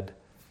said,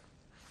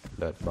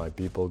 "Let my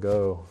people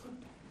go."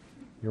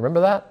 You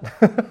remember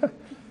that?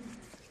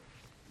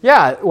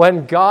 Yeah,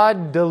 when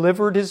God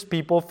delivered his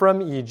people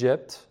from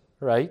Egypt,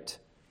 right?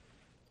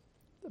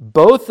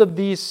 Both of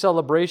these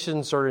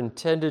celebrations are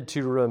intended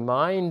to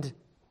remind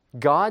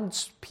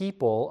God's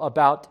people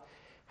about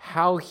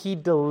how he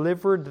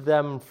delivered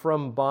them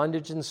from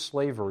bondage and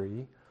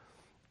slavery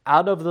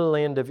out of the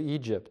land of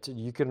Egypt.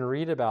 You can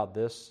read about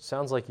this,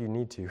 sounds like you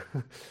need to,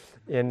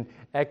 in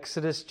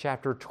Exodus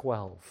chapter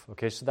 12.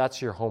 Okay, so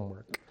that's your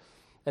homework.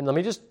 And let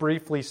me just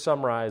briefly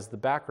summarize the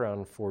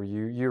background for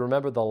you. You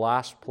remember the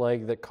last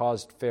plague that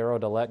caused Pharaoh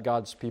to let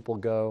God's people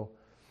go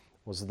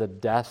was the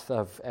death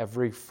of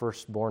every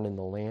firstborn in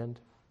the land.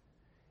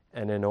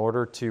 And in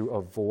order to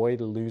avoid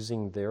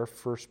losing their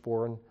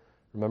firstborn,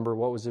 remember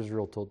what was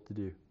Israel told to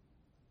do?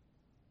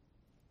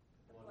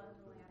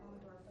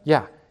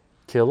 Yeah,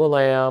 kill a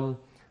lamb,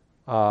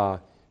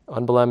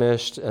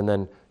 unblemished, and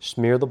then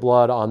smear the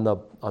blood on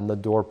the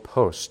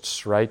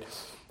doorposts, right?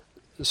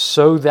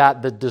 So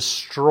that the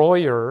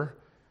destroyer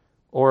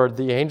or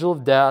the angel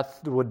of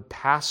death would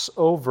pass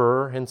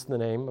over, hence the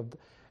name,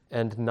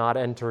 and not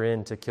enter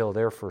in to kill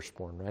their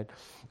firstborn, right?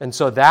 And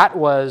so that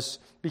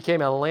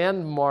became a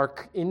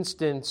landmark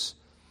instance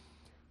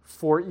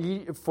for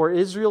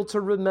Israel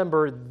to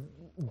remember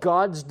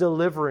God's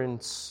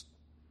deliverance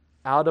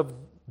out of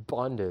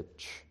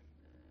bondage.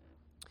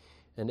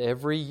 And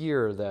every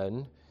year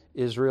then,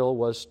 Israel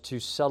was to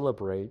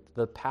celebrate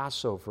the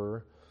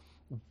Passover.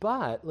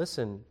 But,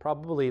 listen,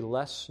 probably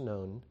less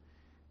known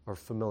or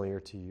familiar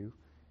to you,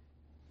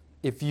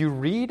 if you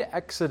read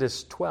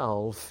Exodus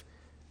 12,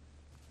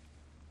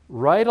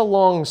 right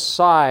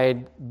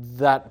alongside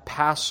that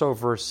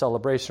Passover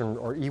celebration,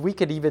 or we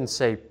could even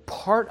say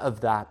part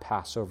of that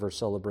Passover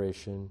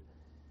celebration,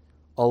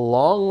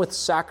 along with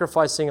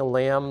sacrificing a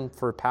lamb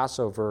for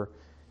Passover,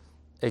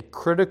 a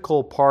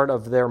critical part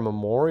of their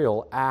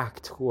memorial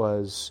act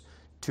was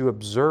to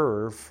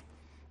observe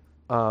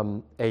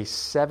a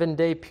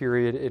 7-day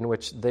period in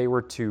which they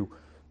were to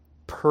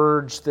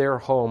purge their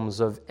homes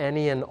of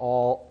any and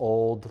all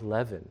old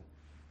leaven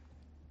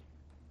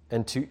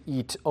and to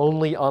eat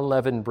only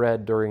unleavened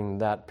bread during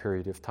that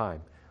period of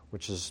time,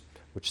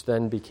 which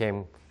then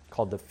became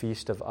called the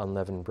Feast of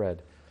Unleavened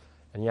Bread.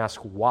 And you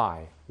ask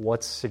why?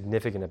 What's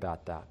significant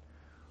about that?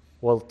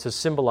 Well, to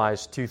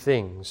symbolize two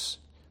things.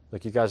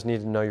 Look, you guys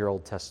need to know your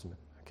Old Testament,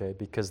 okay?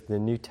 Because the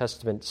New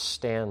Testament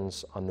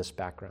stands on this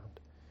background.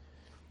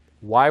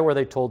 Why were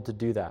they told to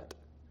do that?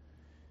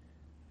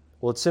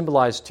 Well, it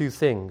symbolized two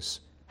things.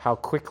 How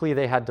quickly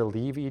they had to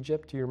leave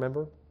Egypt, do you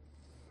remember?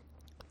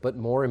 But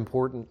more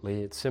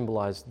importantly, it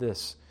symbolized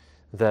this,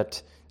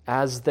 that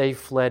as they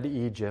fled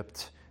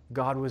Egypt,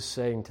 God was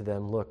saying to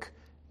them, look,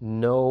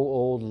 no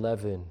old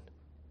leaven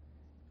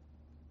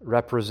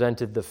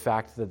represented the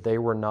fact that they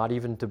were not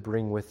even to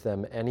bring with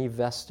them any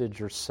vestige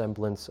or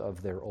semblance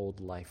of their old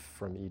life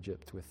from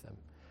Egypt with them.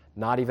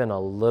 Not even a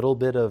little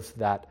bit of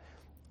that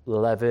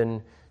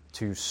leaven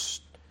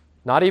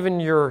not even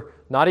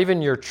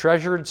your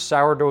treasured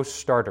sourdough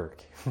starter.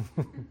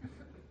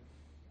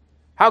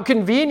 How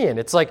convenient.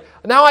 It's like,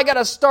 now I got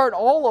to start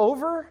all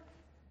over?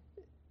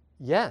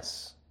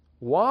 Yes.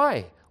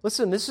 Why?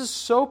 Listen, this is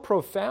so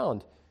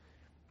profound.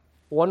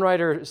 One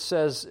writer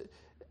says,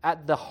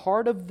 at the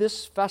heart of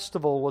this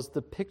festival was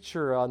the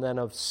picture then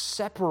of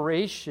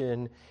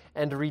separation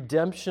and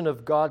redemption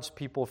of God's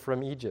people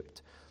from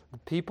Egypt. The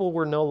people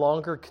were no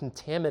longer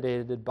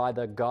contaminated by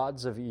the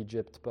gods of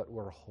Egypt, but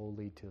were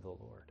holy to the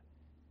Lord.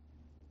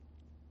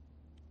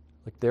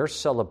 Like their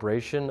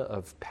celebration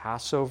of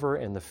Passover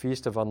and the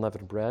Feast of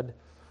Unleavened Bread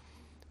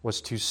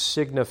was to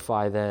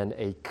signify then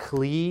a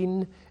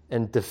clean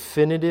and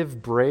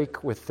definitive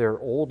break with their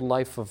old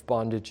life of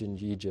bondage in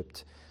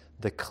Egypt.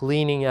 The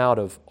cleaning out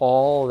of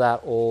all that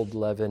old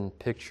leaven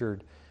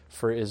pictured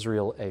for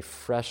Israel a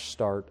fresh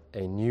start,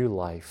 a new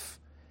life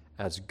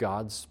as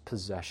God's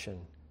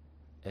possession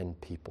and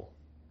people.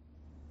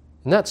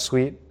 Isn't that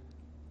sweet?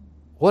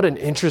 What an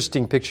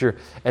interesting picture.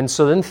 And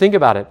so then think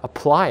about it.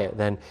 Apply it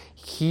then.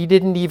 He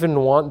didn't even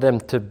want them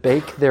to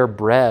bake their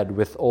bread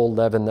with old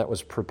leaven that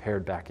was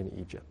prepared back in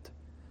Egypt.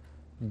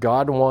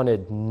 God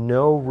wanted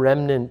no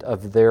remnant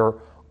of their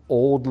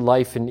old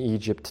life in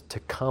Egypt to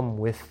come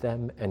with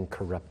them and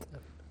corrupt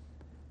them.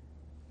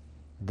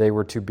 They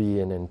were to be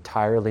an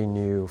entirely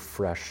new,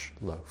 fresh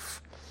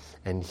loaf.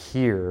 And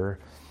here,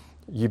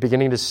 you're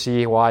beginning to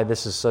see why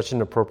this is such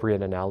an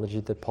appropriate analogy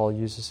that Paul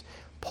uses.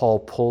 Paul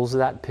pulls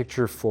that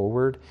picture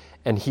forward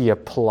and he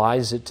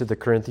applies it to the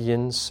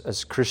Corinthians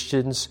as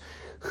Christians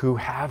who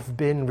have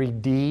been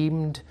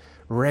redeemed,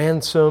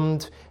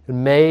 ransomed,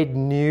 made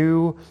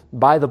new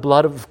by the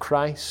blood of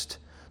Christ.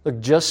 Look,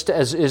 just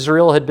as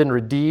Israel had been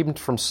redeemed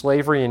from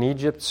slavery in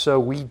Egypt, so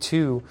we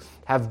too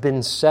have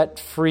been set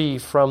free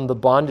from the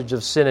bondage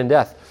of sin and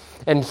death.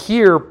 And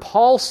here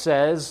Paul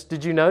says,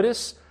 did you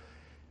notice?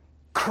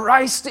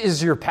 Christ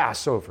is your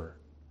Passover.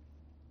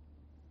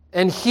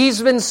 And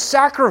he's been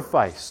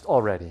sacrificed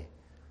already.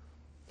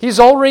 He's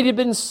already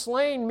been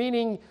slain,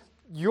 meaning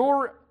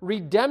your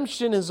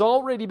redemption has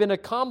already been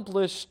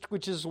accomplished,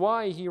 which is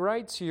why he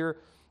writes here,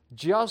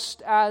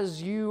 just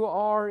as you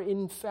are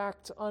in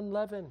fact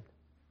unleavened.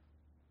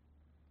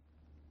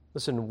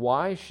 Listen,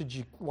 why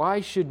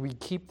should we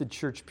keep the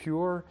church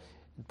pure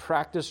and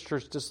practice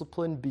church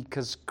discipline?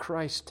 Because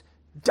Christ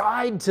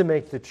died to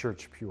make the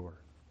church pure.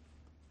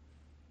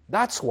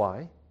 That's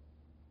why.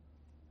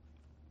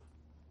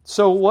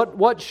 So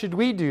what should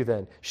we do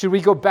then? Should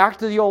we go back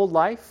to the old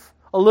life?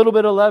 A little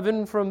bit of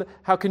leaven from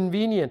how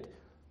convenient.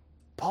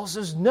 Paul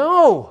says,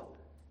 no.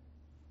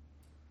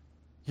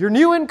 You're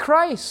new in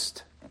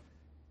Christ.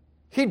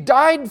 He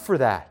died for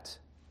that.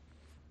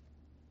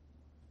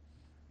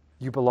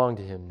 You belong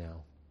to him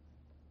now.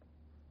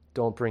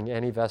 Don't bring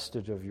any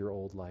vestige of your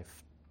old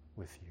life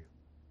with you.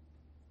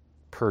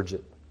 Purge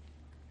it.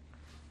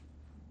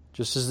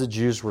 Just as the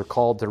Jews were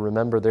called to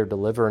remember their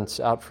deliverance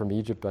out from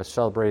Egypt by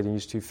celebrating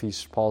these two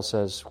feasts, Paul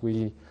says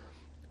we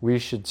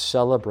should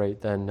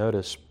celebrate then,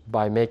 notice,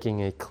 by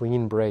making a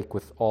clean break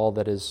with all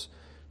that is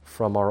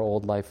from our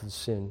old life of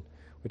sin,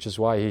 which is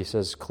why he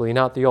says, clean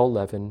out the old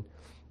leaven,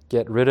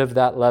 get rid of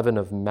that leaven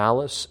of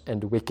malice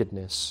and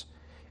wickedness,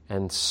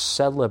 and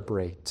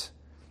celebrate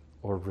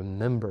or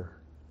remember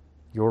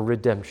your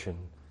redemption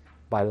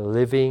by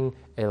living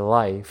a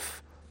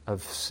life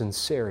of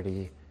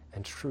sincerity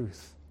and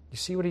truth. You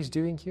see what he's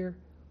doing here?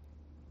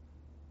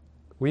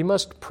 We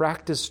must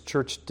practice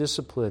church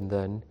discipline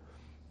then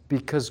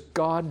because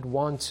God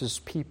wants his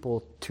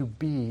people to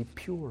be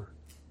pure.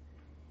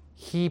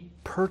 He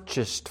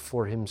purchased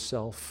for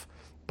himself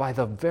by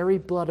the very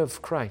blood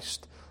of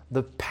Christ,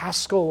 the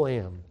Paschal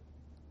Lamb,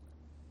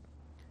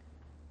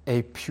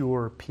 a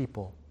pure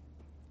people,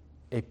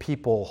 a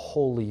people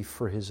holy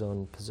for his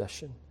own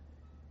possession.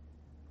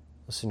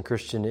 Listen,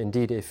 Christian,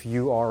 indeed, if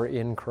you are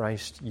in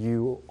Christ,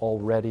 you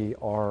already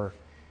are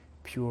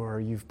pure.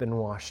 You've been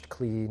washed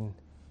clean.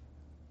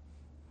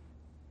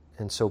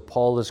 And so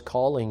Paul is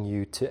calling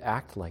you to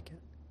act like it.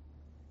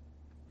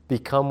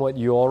 Become what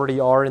you already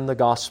are in the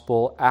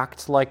gospel.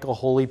 Act like a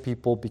holy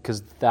people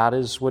because that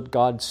is what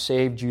God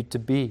saved you to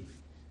be.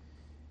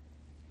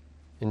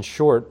 In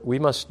short, we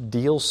must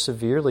deal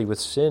severely with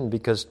sin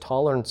because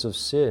tolerance of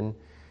sin,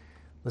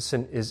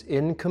 listen, is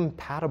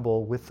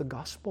incompatible with the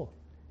gospel.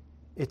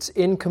 It's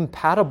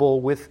incompatible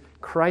with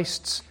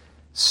Christ's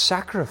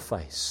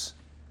sacrifice.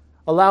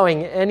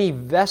 Allowing any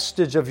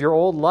vestige of your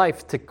old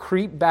life to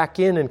creep back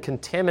in and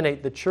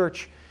contaminate the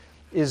church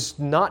is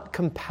not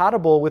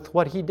compatible with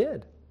what he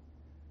did.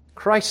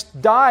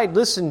 Christ died,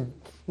 listen,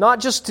 not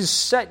just to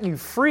set you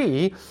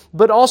free,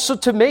 but also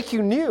to make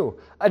you new,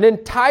 an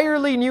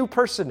entirely new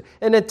person,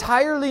 an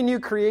entirely new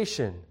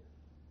creation.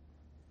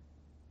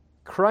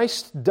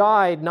 Christ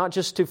died not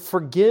just to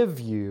forgive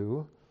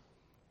you,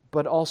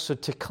 but also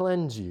to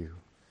cleanse you.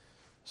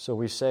 So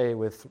we say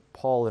with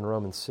Paul in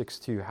Romans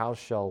 6:2, how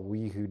shall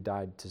we who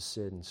died to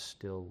sin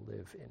still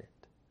live in it?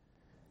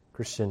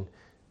 Christian,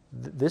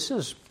 this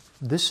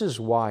is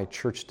why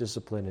church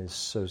discipline is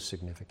so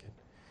significant.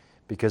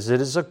 Because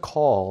it is a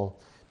call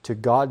to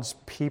God's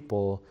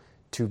people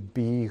to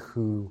be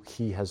who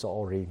he has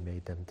already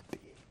made them to be.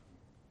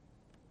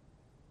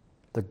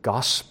 The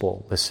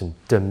gospel, listen,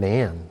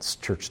 demands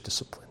church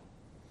discipline.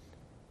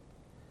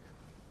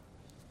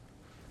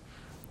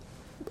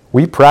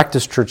 We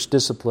practice church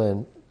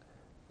discipline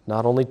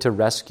not only to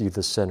rescue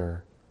the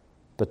sinner,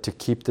 but to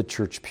keep the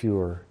church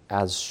pure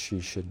as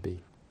she should be.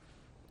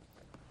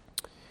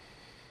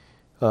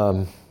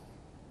 So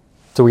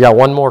we got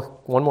one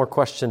more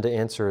question to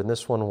answer, and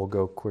this one will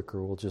go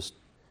quicker. We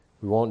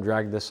won't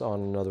drag this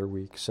on another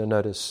week. So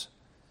notice,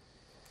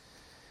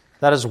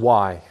 that is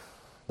why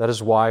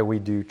we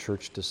do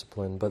church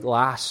discipline. But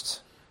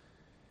last,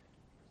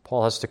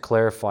 Paul has to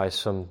clarify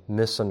some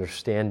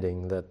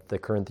misunderstanding that the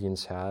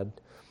Corinthians had.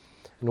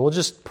 And we'll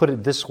just put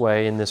it this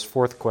way in this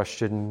fourth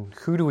question: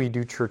 who do we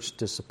do church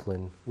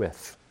discipline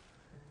with?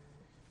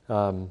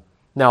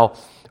 Now,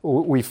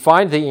 we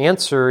find the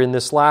answer in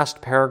this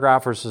last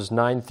paragraph, verses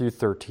 9 through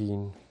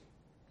 13.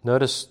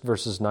 Notice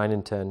verses 9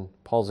 and 10.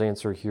 Paul's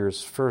answer here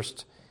is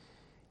first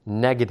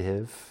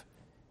negative,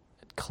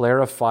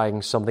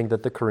 clarifying something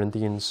that the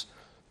Corinthians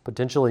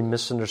potentially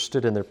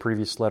misunderstood in their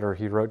previous letter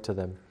he wrote to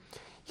them.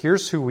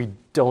 Here's who we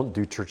don't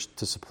do church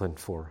discipline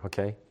for,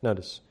 okay?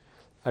 Notice,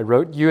 I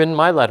wrote you in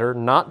my letter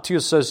not to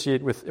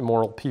associate with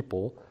immoral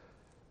people.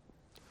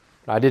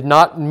 I did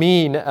not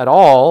mean at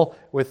all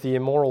with the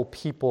immoral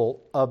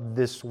people of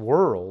this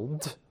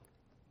world,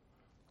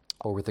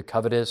 or with the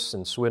covetous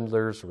and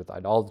swindlers, or with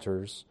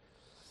idolaters,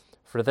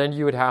 for then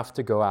you would have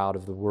to go out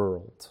of the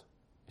world.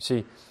 You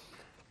see,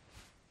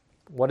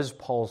 what is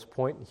Paul's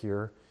point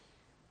here?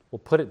 Well,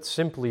 put it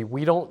simply,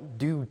 we don't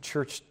do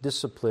church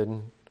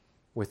discipline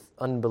with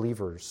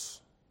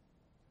unbelievers.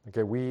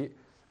 Okay, we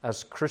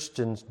as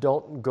Christians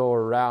don't go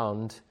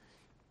around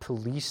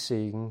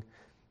policing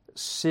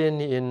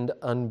sin-in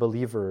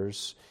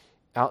unbelievers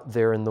out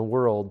there in the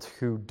world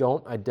who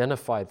don't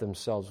identify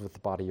themselves with the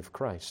body of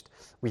Christ.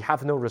 We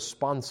have no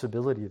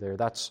responsibility there.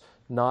 That's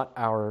not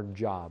our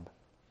job.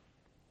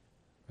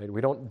 Right?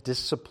 We don't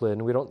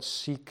discipline, we don't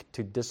seek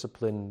to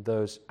discipline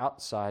those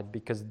outside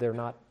because they're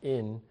not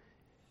in.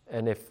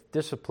 And if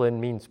discipline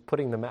means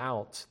putting them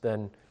out,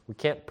 then we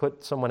can't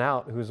put someone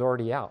out who's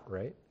already out,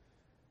 right?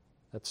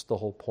 That's the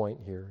whole point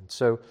here. And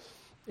so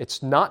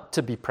it's not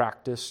to be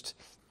practiced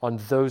on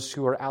those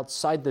who are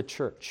outside the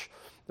church.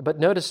 But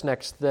notice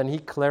next, then he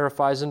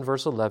clarifies in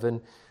verse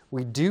 11,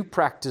 we do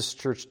practice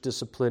church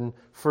discipline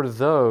for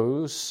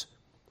those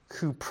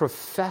who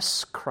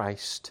profess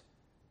Christ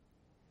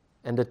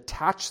and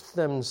attach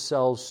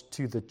themselves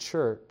to the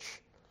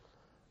church,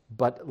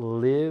 but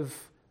live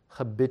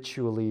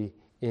habitually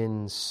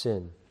in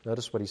sin.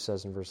 Notice what he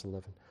says in verse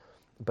 11.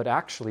 But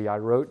actually, I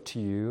wrote to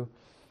you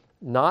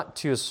not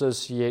to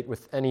associate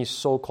with any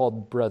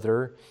so-called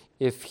brother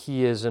if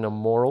he is an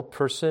immoral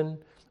person,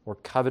 or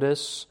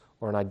covetous,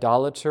 or an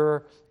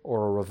idolater,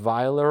 or a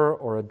reviler,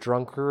 or a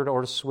drunkard,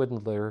 or a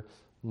swindler,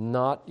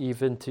 not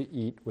even to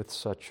eat with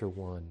such a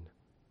one.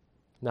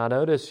 Now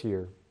notice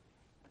here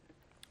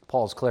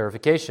Paul's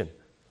clarification.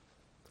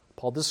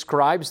 Paul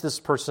describes this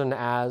person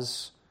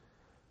as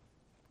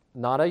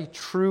not a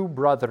true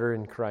brother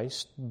in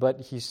Christ, but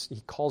he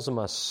calls him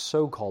a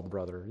so-called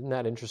brother. Isn't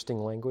that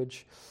interesting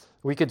language?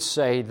 We could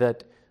say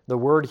that the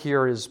word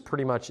here is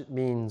pretty much, it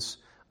means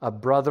a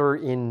brother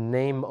in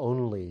name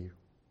only,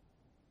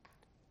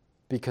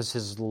 because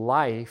his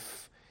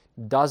life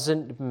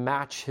doesn't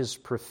match his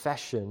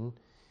profession,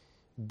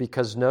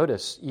 because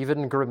notice,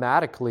 even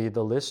grammatically,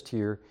 the list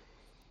here,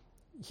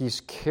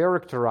 he's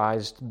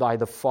characterized by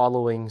the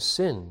following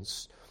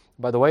sins.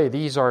 By the way,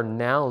 these are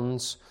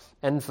nouns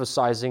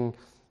emphasizing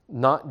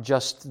not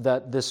just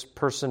that this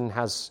person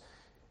has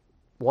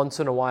once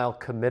in a while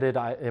committed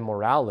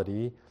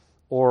immorality,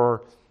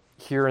 or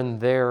here and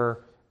there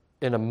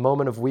in a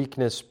moment of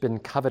weakness been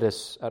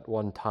covetous at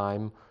one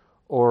time,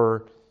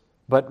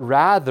 but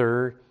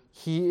rather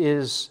he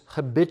is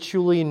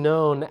habitually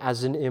known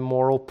as an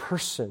immoral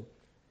person,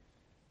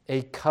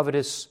 a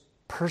covetous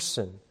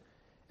person,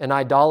 an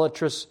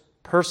idolatrous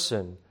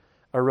person,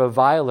 a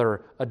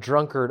reviler, a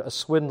drunkard, a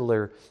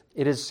swindler.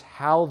 It is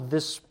how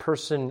this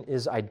person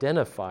is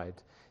identified.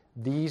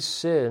 These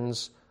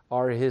sins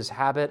are his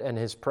habit and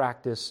his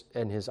practice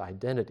and his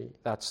identity.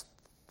 That's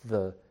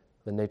the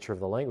nature of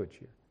the language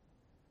here.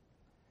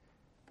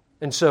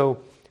 And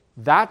so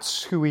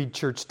that's who we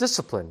church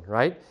discipline,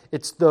 right?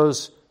 It's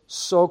those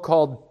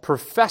so-called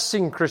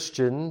professing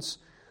Christians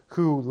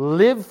who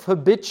live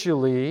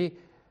habitually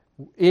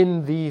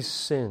in these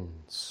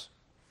sins.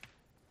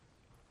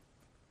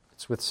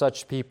 It's with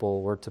such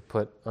people we're to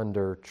put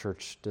under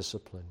church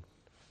discipline.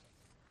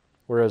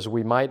 Whereas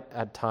we might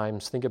at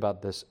times, think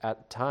about this,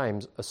 at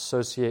times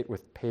associate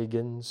with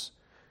pagans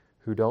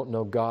who don't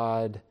know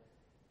God.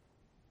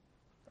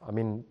 I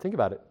mean, think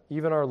about it.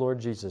 Even our Lord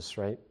Jesus,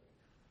 right,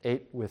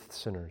 ate with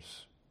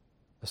sinners,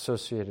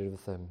 associated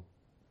with them,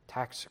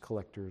 tax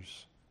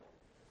collectors.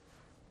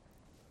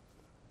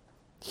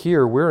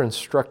 Here, we're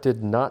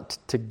instructed not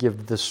to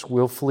give this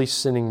willfully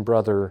sinning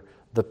brother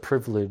the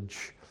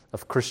privilege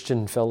of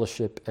Christian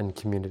fellowship and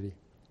community.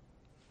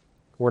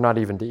 We're not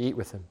even to eat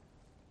with him.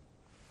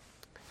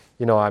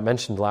 You know, I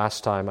mentioned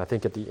last time, I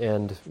think at the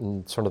end,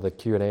 in sort of the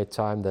Q&A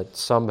time, that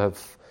some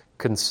have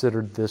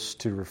considered this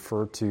to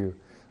refer to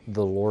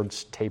the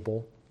Lord's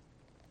table.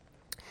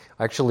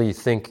 I actually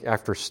think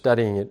after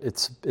studying it,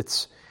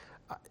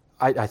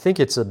 I think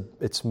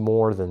it's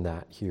more than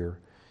that here.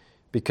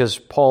 because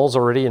Paul's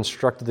already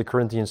instructed the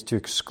Corinthians to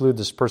exclude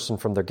this person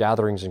from their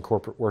gatherings and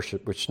corporate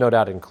worship, which no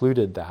doubt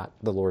included that,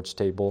 the Lord's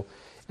table.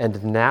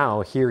 And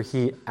now here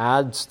he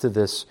adds to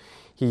this,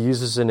 he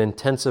uses an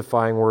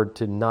intensifying word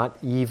to not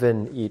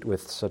even eat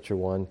with such a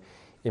one,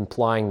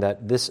 implying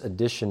that this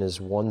addition is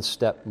one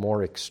step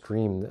more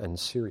extreme and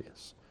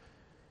serious.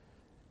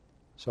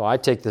 So I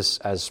take this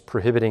as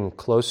prohibiting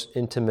close,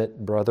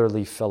 intimate,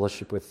 brotherly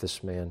fellowship with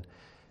this man,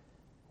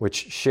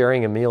 which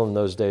sharing a meal in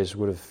those days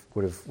would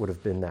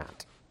have been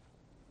that.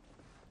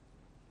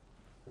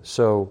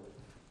 So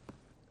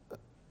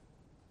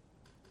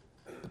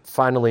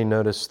finally,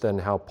 notice then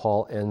how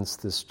Paul ends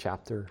this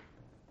chapter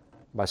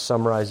by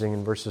summarizing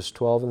in verses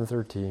 12 and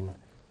 13.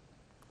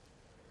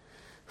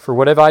 For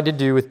what have I to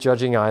do with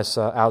judging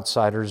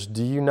outsiders?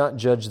 Do you not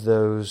judge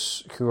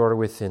those who are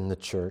within the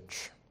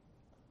church?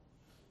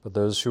 But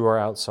those who are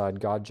outside,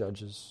 God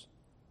judges.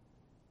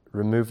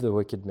 Remove the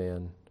wicked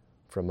man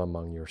from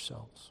among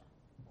yourselves.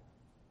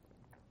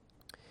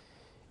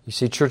 You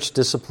see, church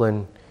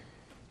discipline,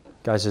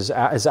 guys, is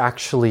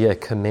actually a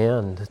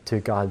command to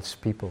God's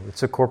people.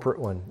 It's a corporate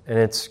one, and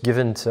it's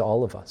given to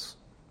all of us.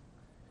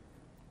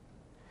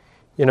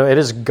 You know, it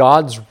is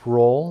God's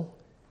role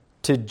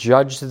to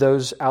judge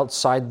those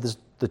outside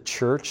the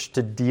church,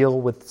 to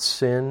deal with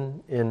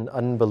sin in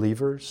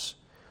unbelievers.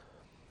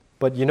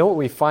 But you know what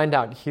we find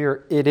out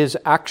here? It is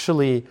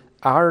actually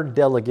our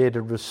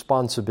delegated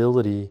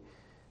responsibility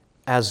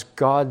as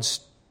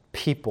God's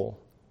people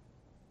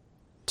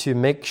to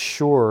make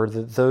sure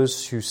that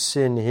those who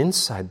sin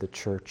inside the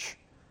church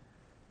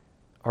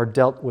are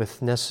dealt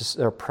with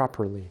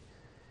properly,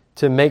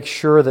 to make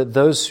sure that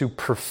those who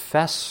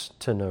profess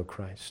to know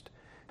Christ,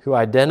 who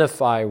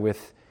identify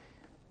with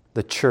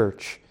the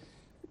church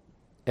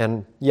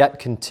and yet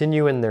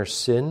continue in their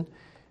sin,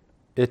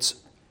 it's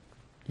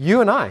you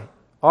and I,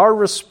 our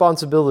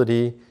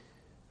responsibility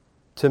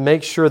to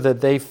make sure that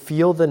they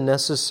feel the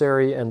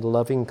necessary and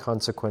loving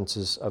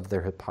consequences of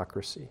their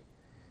hypocrisy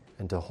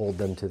and to hold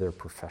them to their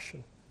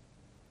profession.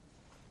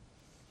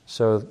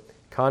 So,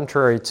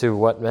 contrary to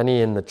what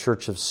many in the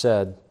church have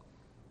said,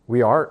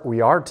 we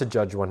are to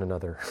judge one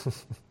another.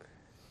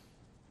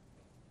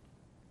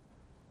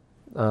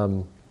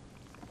 Now,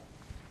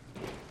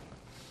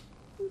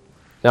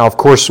 of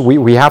course,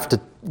 we have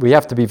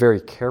to be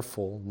very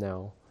careful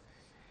now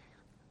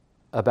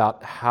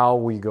about how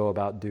we go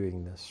about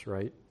doing this,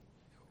 right?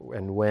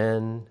 And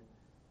when.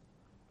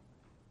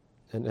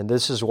 And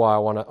this is why I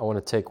want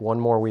to take one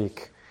more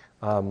week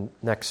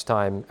next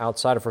time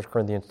outside of 1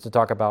 Corinthians to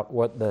talk about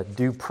what the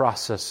due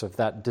process of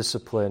that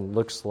discipline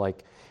looks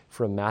like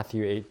from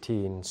Matthew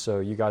 18, so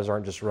you guys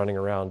aren't just running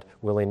around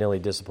willy-nilly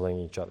disciplining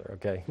each other,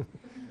 okay?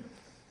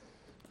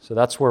 So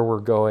that's where we're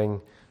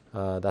going.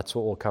 That's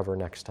what we'll cover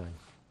next time.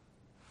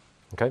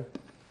 Okay?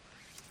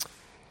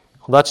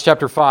 Well, that's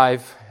chapter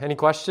 5. Any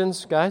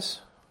questions, guys?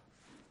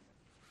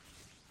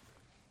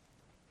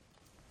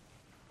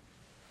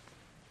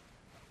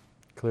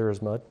 Clear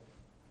as mud?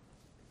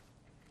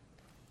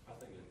 I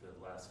think that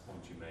the last point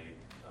you made,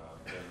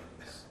 Ben,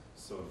 is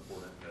so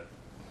important that,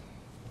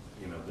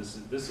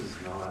 this is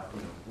not,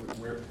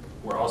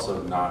 we're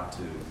also not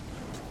to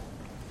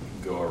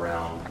go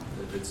around,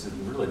 it's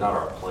really not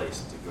our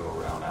place to go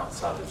around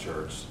outside the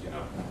church,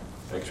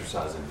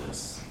 exercising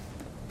this.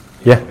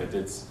 Yeah.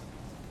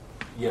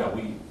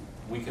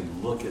 We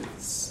can look at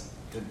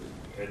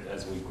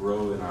as we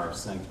grow in our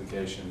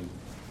sanctification,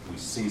 we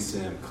see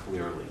sin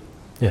clearly.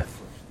 Yeah.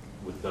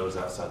 With those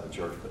outside the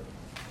church, but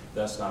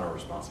that's not our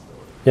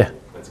responsibility. Yeah.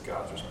 That's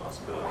God's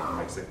responsibility. He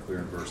makes it clear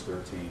in verse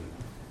 13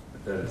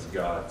 that is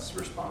God's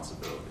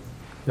responsibility.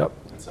 Yep.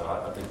 And so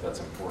I think that's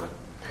important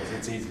because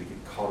it's easy to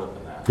get caught up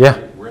in that.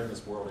 Yeah. We're in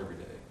this world every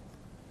day.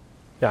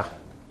 Yeah.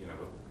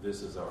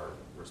 This is our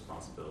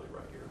responsibility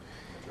right here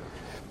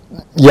in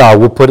the church. Yeah,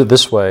 we'll put it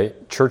this way.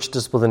 Church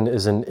discipline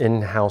is an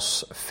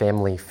in-house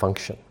family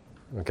function,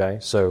 okay?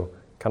 So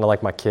kind of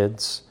like my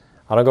kids.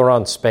 I don't go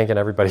around spanking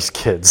everybody's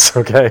kids,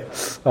 okay?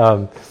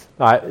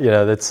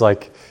 It's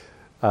like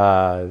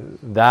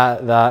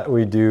that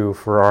we do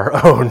for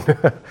our own.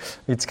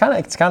 It's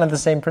kind of the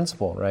same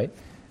principle, right?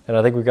 And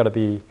I think we've got to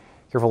be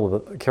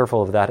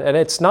careful of that. And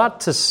it's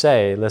not to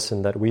say,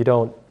 listen, that we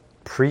don't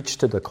preach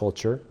to the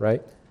culture,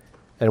 right?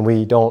 And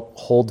we don't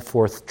hold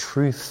forth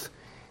truth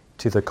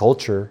to the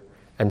culture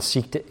and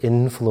seek to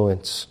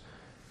influence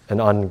an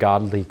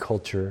ungodly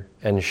culture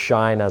and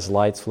shine as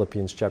lights,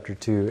 Philippians chapter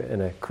 2,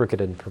 in a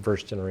crooked and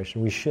perverse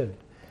generation. We should.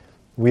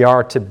 We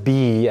are to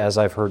be, as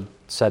I've heard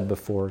said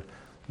before,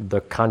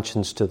 the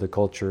conscience to the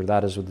culture.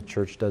 That is what the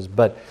church does.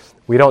 But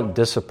we don't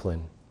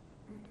discipline.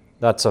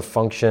 That's a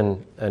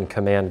function and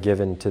command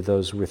given to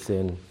those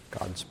within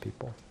God's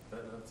people.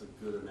 That's a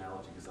good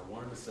analogy because I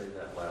wanted to say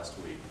that last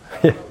week.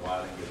 I don't know why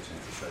I didn't get a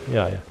chance to say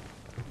that. Yeah.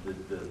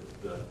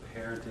 The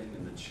parenting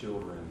and the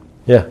children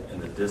Yeah.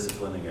 and the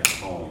disciplining at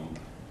home.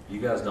 You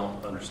guys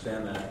don't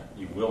understand that.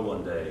 You will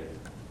one day,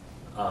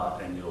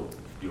 and you'll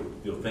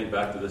think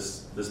back to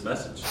this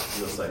message.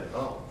 You'll say,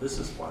 "Oh, this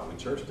is why we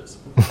church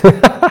discipline."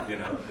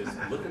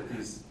 Look at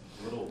these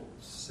little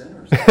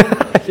sinners.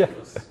 Yeah.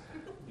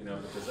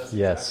 that's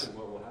Yes. exactly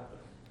what will happen.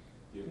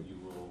 You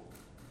will,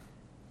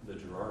 the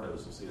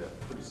Gerardos will see that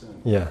pretty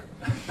soon. Yeah.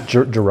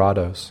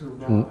 Gerados.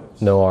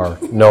 No R.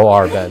 No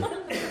R, Ben.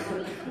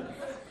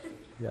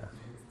 Yeah. At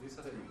least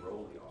I didn't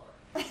roll the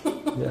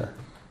R. Yeah.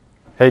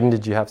 Hayden,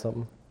 did you have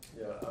something?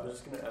 Yeah, I was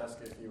just going to ask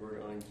if you were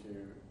going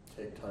to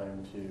take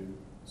time to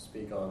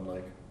speak on,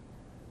 like,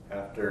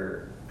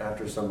 after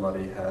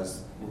somebody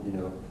has,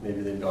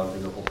 maybe they've gone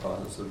through the whole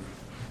process of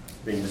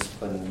being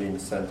disciplined and being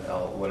sent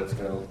out, what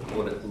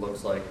it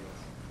looks like,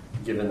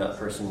 given that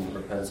person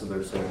repents of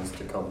their sins,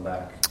 to come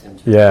back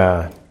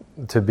into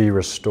to be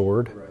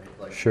restored. Right.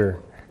 Like,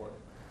 Sure.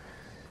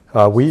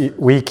 what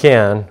We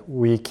can.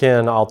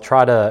 I'll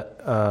try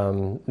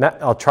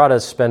to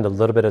spend a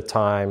little bit of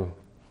time,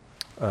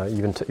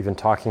 even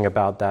talking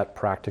about that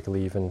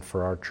practically, even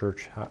for our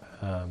church.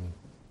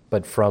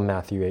 But from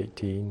Matthew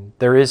 18,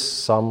 there is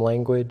some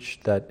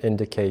language that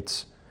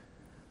indicates,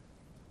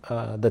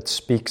 that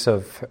speaks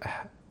of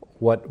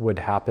what would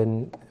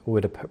happen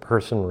would a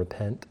person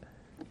repent,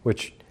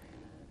 which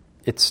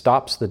it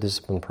stops the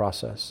discipline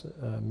process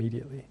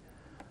immediately.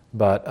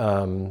 But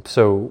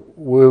so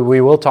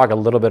we will talk a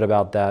little bit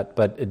about that,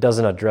 but it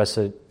doesn't address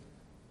it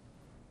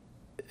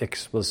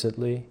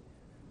explicitly.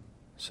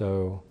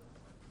 So,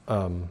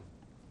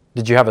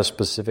 did you have a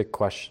specific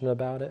question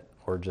about it,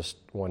 or just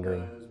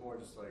wondering? It was more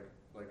just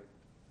like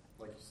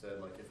you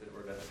said, like if they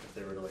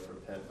were to like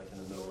repent like in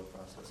the middle of the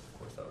process, of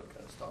course that would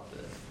kind of stop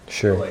it.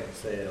 Sure. But, like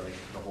say like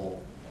the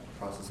whole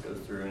process goes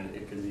through and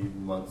it could be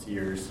months,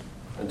 years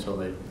until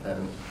they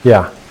repent.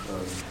 Yeah.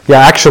 Yeah.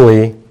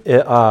 Actually,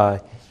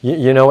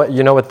 you know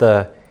what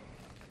the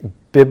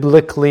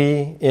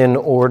biblically in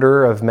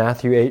order of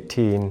Matthew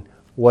 18.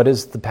 What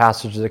is the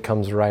passage that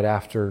comes right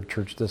after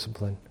church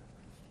discipline?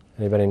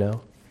 Anybody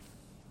know?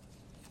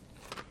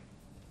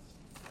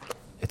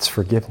 It's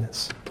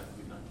forgiveness.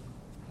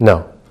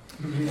 No.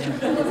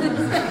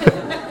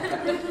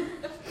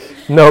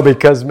 No,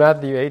 because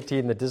Matthew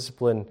 18, the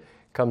discipline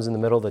comes in the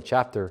middle of the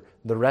chapter.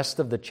 The rest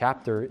of the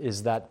chapter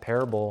is that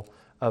parable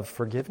of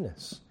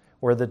forgiveness,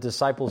 where the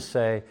disciples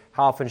say,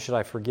 how often should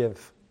I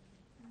forgive?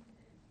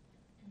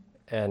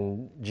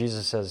 And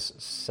Jesus says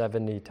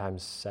 70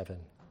 times 7,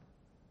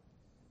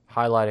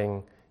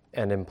 highlighting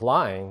and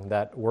implying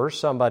that were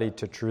somebody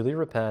to truly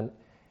repent,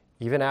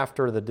 even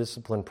after the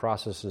discipline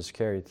process is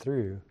carried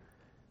through,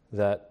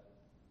 that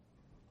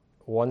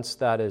once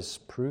that is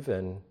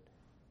proven,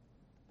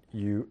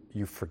 you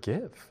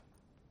forgive.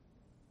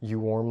 You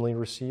warmly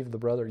receive the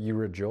brother. You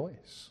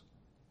rejoice.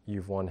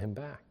 You've won him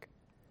back.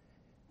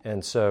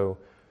 And so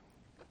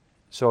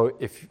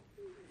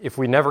if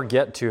we never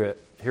get to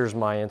it, here's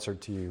my answer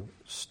to you.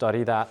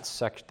 Study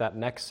that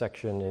next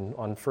section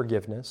on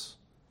forgiveness.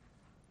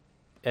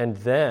 And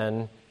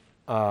then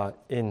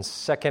in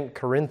 2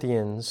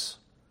 Corinthians,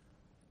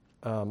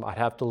 I'd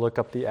have to look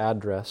up the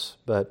address,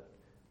 but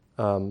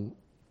of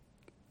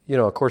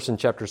course in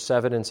chapter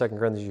 7 in 2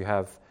 Corinthians you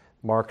have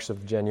marks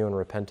of genuine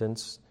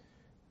repentance,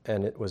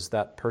 and it was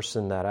that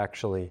person that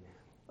actually,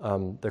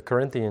 the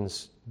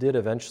Corinthians did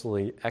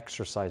eventually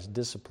exercise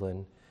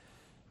discipline,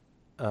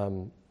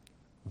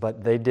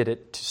 but they did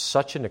it to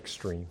such an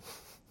extreme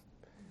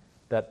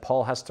that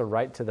Paul has to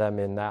write to them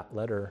in that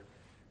letter,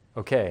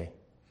 okay,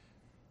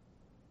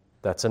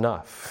 that's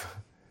enough.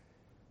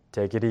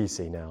 Take it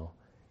easy now.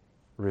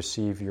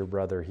 Receive your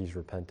brother, he's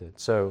repented.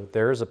 So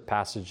there is a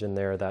passage in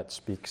there that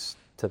speaks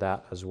to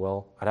that as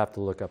well. I'd have to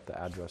look up the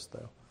address,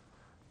 though,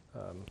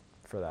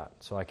 for that,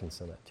 so I can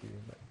send that to you.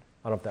 But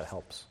I don't know if that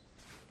helps.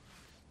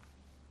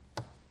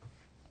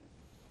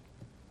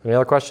 Any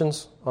other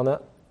questions on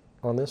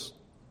this?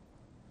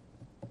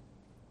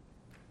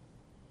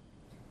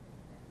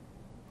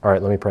 All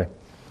right, let me pray.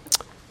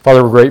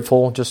 Father, we're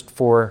grateful just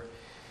for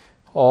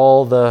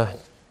all the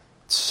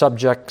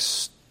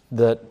subjects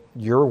that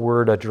your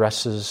word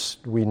addresses.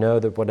 We know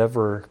that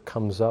whatever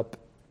comes up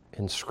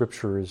in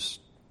Scripture is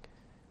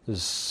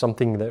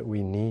something that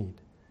we need.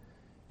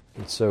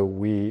 And so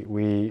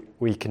we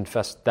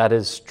confess that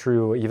is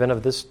true even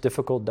of this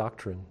difficult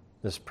doctrine,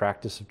 this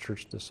practice of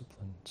church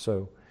discipline.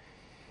 So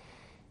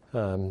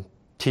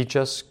teach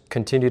us,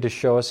 continue to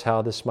show us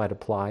how this might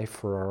apply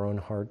for our own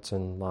hearts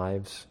and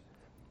lives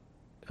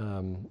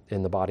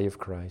in the body of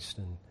Christ.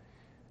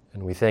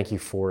 And we thank you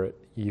for it,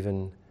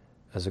 even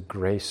as a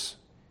grace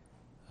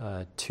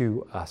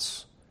to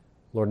us.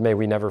 Lord, may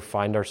we never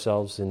find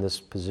ourselves in this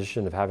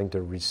position of having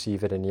to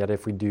receive it, and yet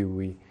if we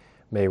do,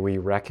 may we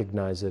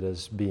recognize it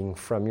as being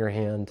from your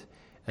hand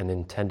and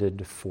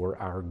intended for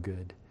our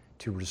good,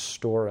 to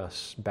restore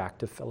us back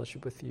to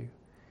fellowship with you.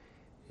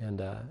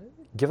 And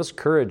give us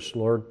courage,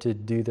 Lord, to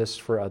do this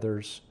for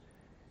others.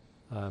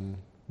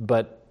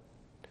 But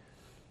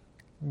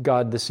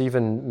God, this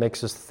even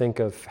makes us think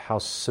of how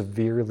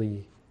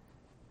seriously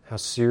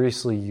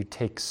you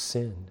take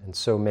sin. And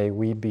so may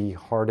we be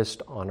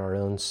hardest on our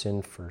own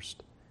sin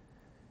first.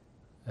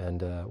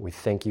 And we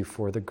thank you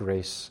for the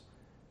grace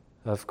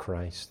of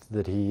Christ,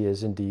 that he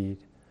is indeed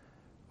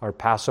our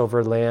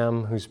Passover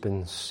lamb who's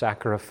been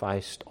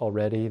sacrificed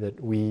already, that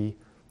we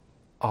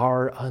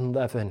are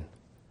unleavened.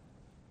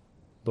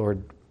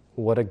 Lord,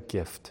 What a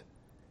gift.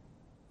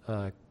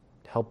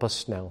 Help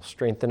us now.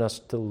 Strengthen us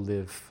to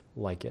live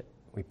like it.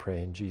 We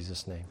pray in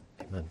Jesus' name.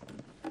 Amen.